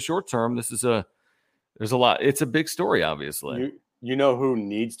just in the short term, there's a lot. It's a big story, obviously. You know who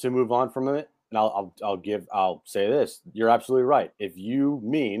needs to move on from it? And I'll say this. You're absolutely right. If you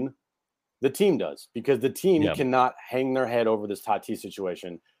mean the team does, because the team cannot hang their head over this Tatis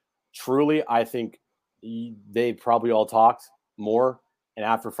situation. Truly, I think they probably all talked more, and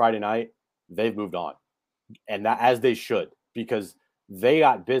after Friday night, they've moved on, and that as they should, because they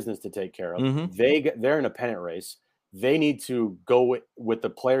got business to take care of. Mm-hmm. They're in a pennant race. They need to go with the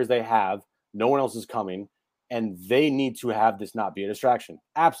players they have. No one else is coming, and they need to have this not be a distraction.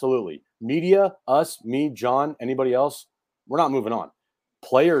 Absolutely, media, us, me, John, anybody else, we're not moving on.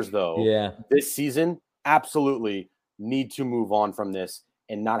 Players, though, this season absolutely need to move on from this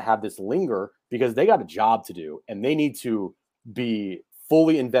and not have this linger, because they got a job to do and they need to be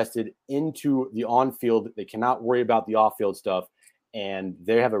fully invested into the on-field. They cannot worry about the off-field stuff, and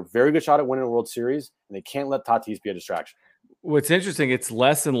they have a very good shot at winning a World Series, and they can't let Tatis be a distraction. What's interesting, it's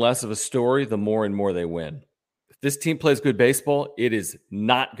less and less of a story the more and more they win. If this team plays good baseball, it is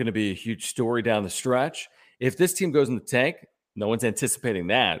not going to be a huge story down the stretch. If this team goes in the tank, no one's anticipating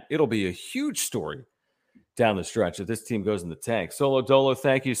that. It'll be a huge story down the stretch if this team goes in the tank. Solo Dolo,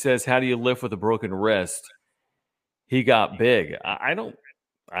 thank you, says, how do you lift with a broken wrist? He got big. I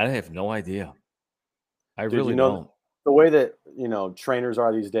have no idea. I really don't. The way that, trainers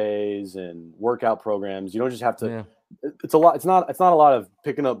are these days and workout programs, you don't just have to, it's a lot. It's not a lot of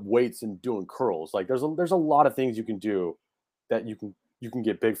picking up weights and doing curls. There's a lot of things you can do that you can you can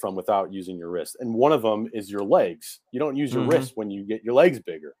get big from without using your wrist. And one of them is your legs. You don't use your Mm-hmm. wrist when you get your legs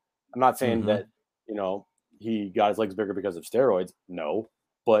bigger. I'm not saying Mm-hmm. that, he got his legs bigger because of steroids. No,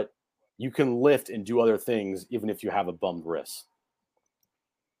 but you can lift and do other things even if you have a bummed wrist.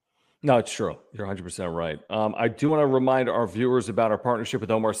 No, it's true. You're 100% right. I do want to remind our viewers about our partnership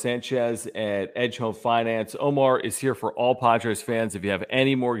with Omar Sanchez at Edge Home Finance. Omar is here for all Padres fans. If you have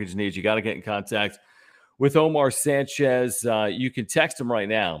any mortgage needs, you got to get in contact with Omar Sanchez. You can text him right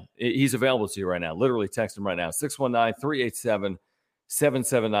now. He's available to you right now. Literally text him right now.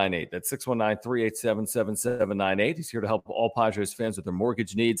 619-387-7798. That's 619-387-7798. He's here to help all Padres fans with their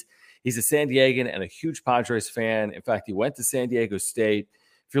mortgage needs. He's a San Diegan and a huge Padres fan. In fact, he went to San Diego State.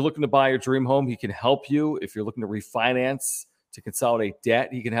 If you're looking to buy your dream home, he can help you. If you're looking to refinance, to consolidate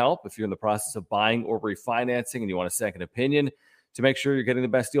debt, he can help. If you're in the process of buying or refinancing and you want a second opinion to make sure you're getting the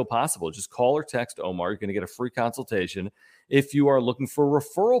best deal possible, just call or text Omar. You're going to get a free consultation. If you are looking for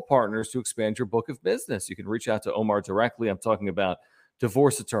referral partners to expand your book of business, you can reach out to Omar directly. I'm talking about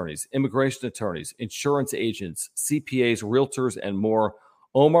divorce attorneys, immigration attorneys, insurance agents, CPAs, realtors, and more.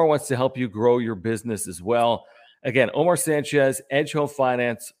 Omar wants to help you grow your business as well. Again, Omar Sanchez, Edge Home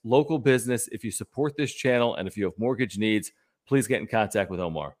Finance, local business. If you support this channel and if you have mortgage needs, please get in contact with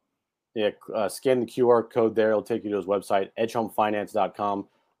Omar. Yeah, scan the QR code there. It'll take you to his website, edgehomefinance.com.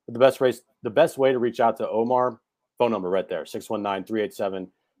 But the best way to reach out to Omar, phone number right there,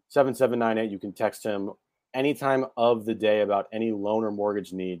 619-387-7798. You can text him anytime of the day about any loan or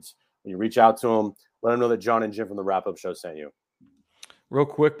mortgage needs. When you reach out to him, let him know that John and Jim from the Wrap-Up Show sent you. Real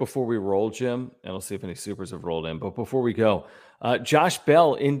quick before we roll, Jim, and I'll see if any supers have rolled in. But before we go, Josh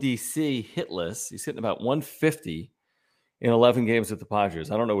Bell in DC hitless. He's hitting about 150 in 11 games with the Padres.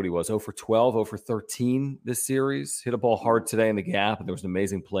 I don't know what he was, 0 for 12, 0 for 13 this series. Hit a ball hard today in the gap, and there was an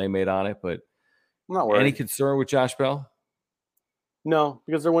amazing play made on it. But I'm not worried. Any concern with Josh Bell? No,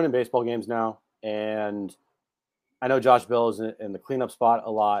 because they're winning baseball games now. And I know Josh Bell is in the cleanup spot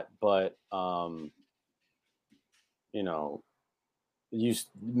a lot, but,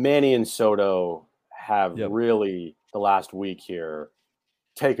 Manny and Soto have really the last week here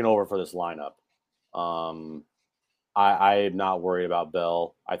taken over for this lineup. I am not worried about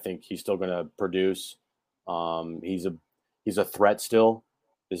Bell. I think he's still going to produce. He's a threat still.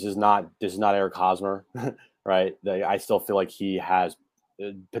 This is not Eric Hosmer, right? I still feel like he has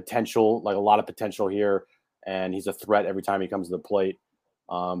potential, like a lot of potential here, and he's a threat every time he comes to the plate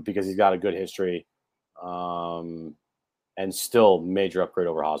because he's got a good history. And still major upgrade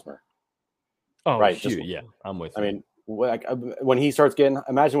over Hosmer. Oh, right. Yeah, I'm with you. I mean, when he starts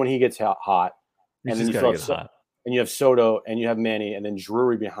imagine when he gets hot, and then you have Soto and you have Manny and then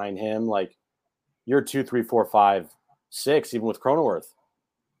Drury behind him. Like you're 2, 3, 4, 5, 6, even with Cronenworth,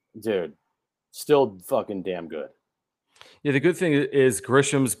 dude, still fucking damn good. Yeah, the good thing is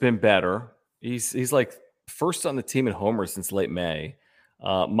Grisham's been better. He's like first on the team in homers since late May.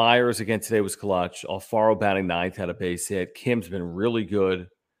 Myers again today was clutch. Alfaro batting ninth, had a base hit. Kim's been really good.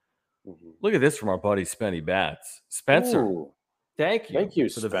 Mm-hmm. Look at this from our buddy Spenny Bats. Spencer, thank you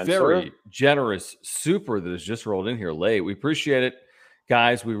for the very generous super that has just rolled in here late. We appreciate it,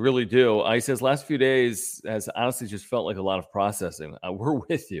 guys. We really do. He says last few days has honestly just felt like a lot of processing. We're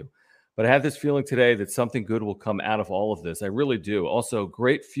with you. But I have this feeling today that something good will come out of all of this. I really do. Also,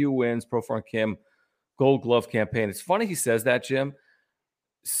 great few wins. Profar Kim, Gold Glove campaign. It's funny he says that, Jim.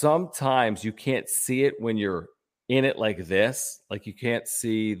 Sometimes you can't see it when you're in it like this. Like you can't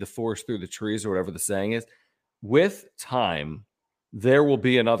see the forest through the trees or whatever the saying is. With time, there will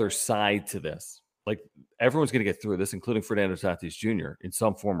be another side to this. Like everyone's going to get through this, including Fernando Tatis Jr. in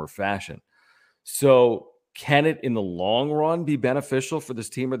some form or fashion. So can it in the long run be beneficial for this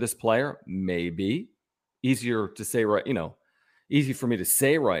team or this player? Maybe. Easier to say easy for me to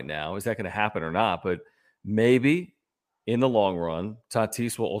say right now. Is that going to happen or not? But maybe in the long run,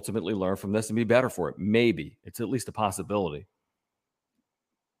 Tatis will ultimately learn from this and be better for it. Maybe. It's at least a possibility.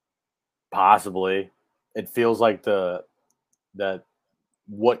 Possibly. It feels like that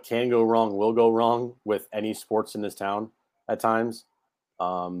what can go wrong will go wrong with any sports in this town at times.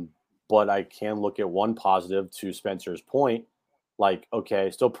 But I can look at one positive to Spencer's point. Like,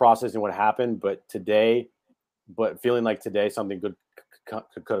 okay, still processing what happened, but feeling like today something good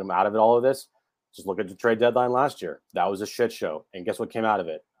could come out of it, all of this. Just look at the trade deadline last year. That was a shit show. And guess what came out of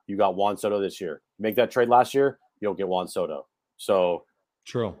it? You got Juan Soto this year. Make that trade last year, you'll get Juan Soto. So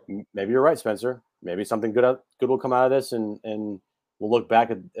true. Maybe you're right, Spencer. Maybe something good will come out of this, and we'll look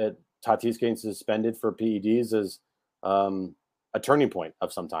back at Tatis getting suspended for PEDs as a turning point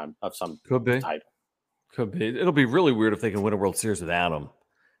of some type. Could be. It'll be really weird if they can win a World Series without him.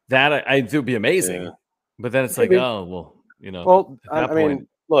 That I think would be amazing. Yeah. But then it's like, oh, well, Well, at that I point, mean,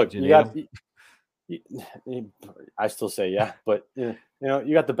 look, you you need got. him? I still say yeah, but you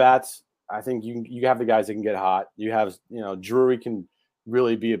got the bats. I think you have the guys that can get hot. You have Drury can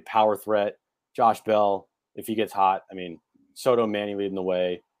really be a power threat. Josh Bell, if he gets hot, I mean Soto, Manny leading the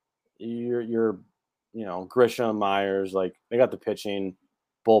way. You're Grisham, Myers, like they got the pitching,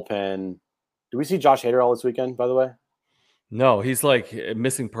 bullpen. Do we see Josh Hader all this weekend? By the way, No, he's like a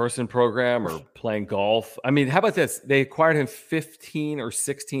missing person program or playing golf. I mean, how about this? They acquired him 15 or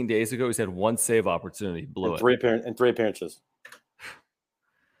 16 days ago. He's had one save opportunity, blew it. And three appearances.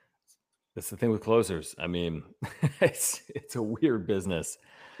 That's the thing with closers. I mean, it's a weird business.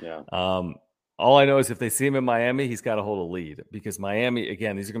 Yeah. All I know is if they see him in Miami, he's got to hold a lead because Miami,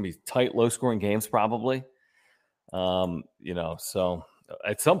 again, these are going to be tight, low-scoring games probably. So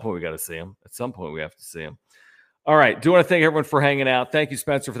at some point we got to see him. At some point we have to see him. All right. Do want to thank everyone for hanging out. Thank you,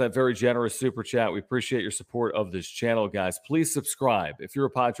 Spencer, for that very generous super chat. We appreciate your support of this channel, guys. Please subscribe. If you're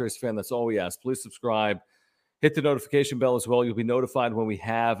a Padres fan, that's all we ask. Please subscribe. Hit the notification bell as well. You'll be notified when we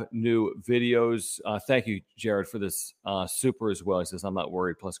have new videos. Thank you, Jared, for this super as well. He says, I'm not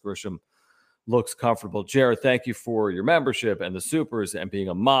worried. Plus, Grisham looks comfortable. Jared, thank you for your membership and the supers and being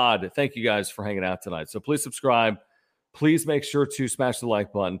a mod. Thank you guys for hanging out tonight. So please subscribe. Please make sure to smash the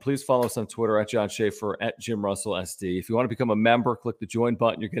like button. Please follow us on Twitter at John Schaefer, at Jim Russell SD. If you want to become a member, click the join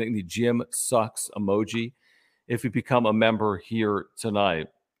button. You're getting the Jim Sucks emoji if you become a member here tonight.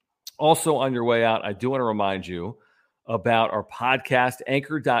 Also on your way out, I do want to remind you about our podcast,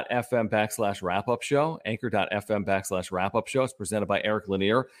 anchor.fm/wrap-up show. Anchor.fm/wrap-up show. It's presented by Eric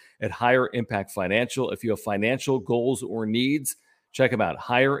Lanier at Higher Impact Financial. If you have financial goals or needs, check them out,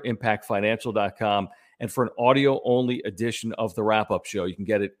 higherimpactfinancial.com. And for an audio-only edition of the Wrap-Up Show, you can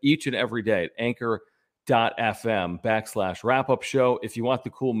get it each and every day at anchor.fm/wrap-up show. If you want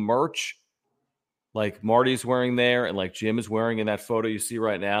the cool merch like Marty's wearing there and like Jim is wearing in that photo you see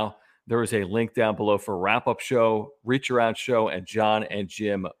right now, there is a link down below for Wrap-Up Show, Reach Around Show, and John and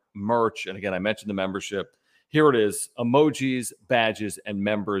Jim merch. And again, I mentioned the membership. Here it is, emojis, badges, and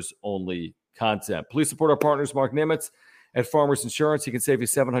members-only content. Please support our partners, Mark Nimitz at Farmers Insurance. He can save you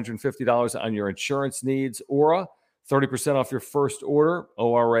 $750 on your insurance needs. Aura, 30% off your first order,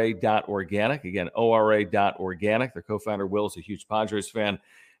 ORA.organic. Again, ORA.organic. Their co-founder, Will, is a huge Padres fan.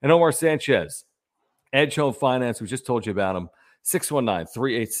 And Omar Sanchez, Edge Home Finance. We just told you about him.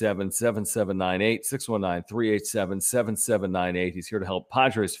 619-387-7798. 619-387-7798. He's here to help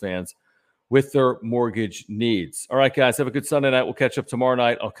Padres fans with their mortgage needs. All right, guys, have a good Sunday night. We'll catch up tomorrow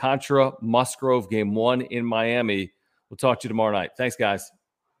night. Alcantara, Musgrove, Game 1 in Miami. We'll talk to you tomorrow night. Thanks, guys.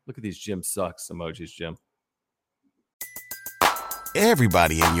 Look at these Jim Sucks emojis, Jim.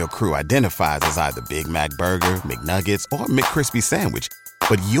 Everybody in your crew identifies as either Big Mac Burger, McNuggets, or McCrispy Sandwich.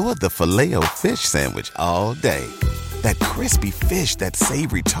 But you're the Filet-O-Fish Sandwich all day. That crispy fish, that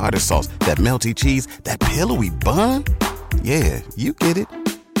savory tartar sauce, that melty cheese, that pillowy bun. Yeah, you get it.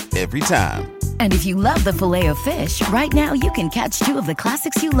 Every time. And if you love the Filet-O-Fish, right now you can catch two of the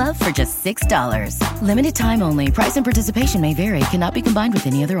classics you love for just $6. Limited time only. Price and participation may vary. Cannot be combined with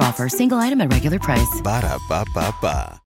any other offer. Single item at regular price. Ba-da-ba-ba-ba.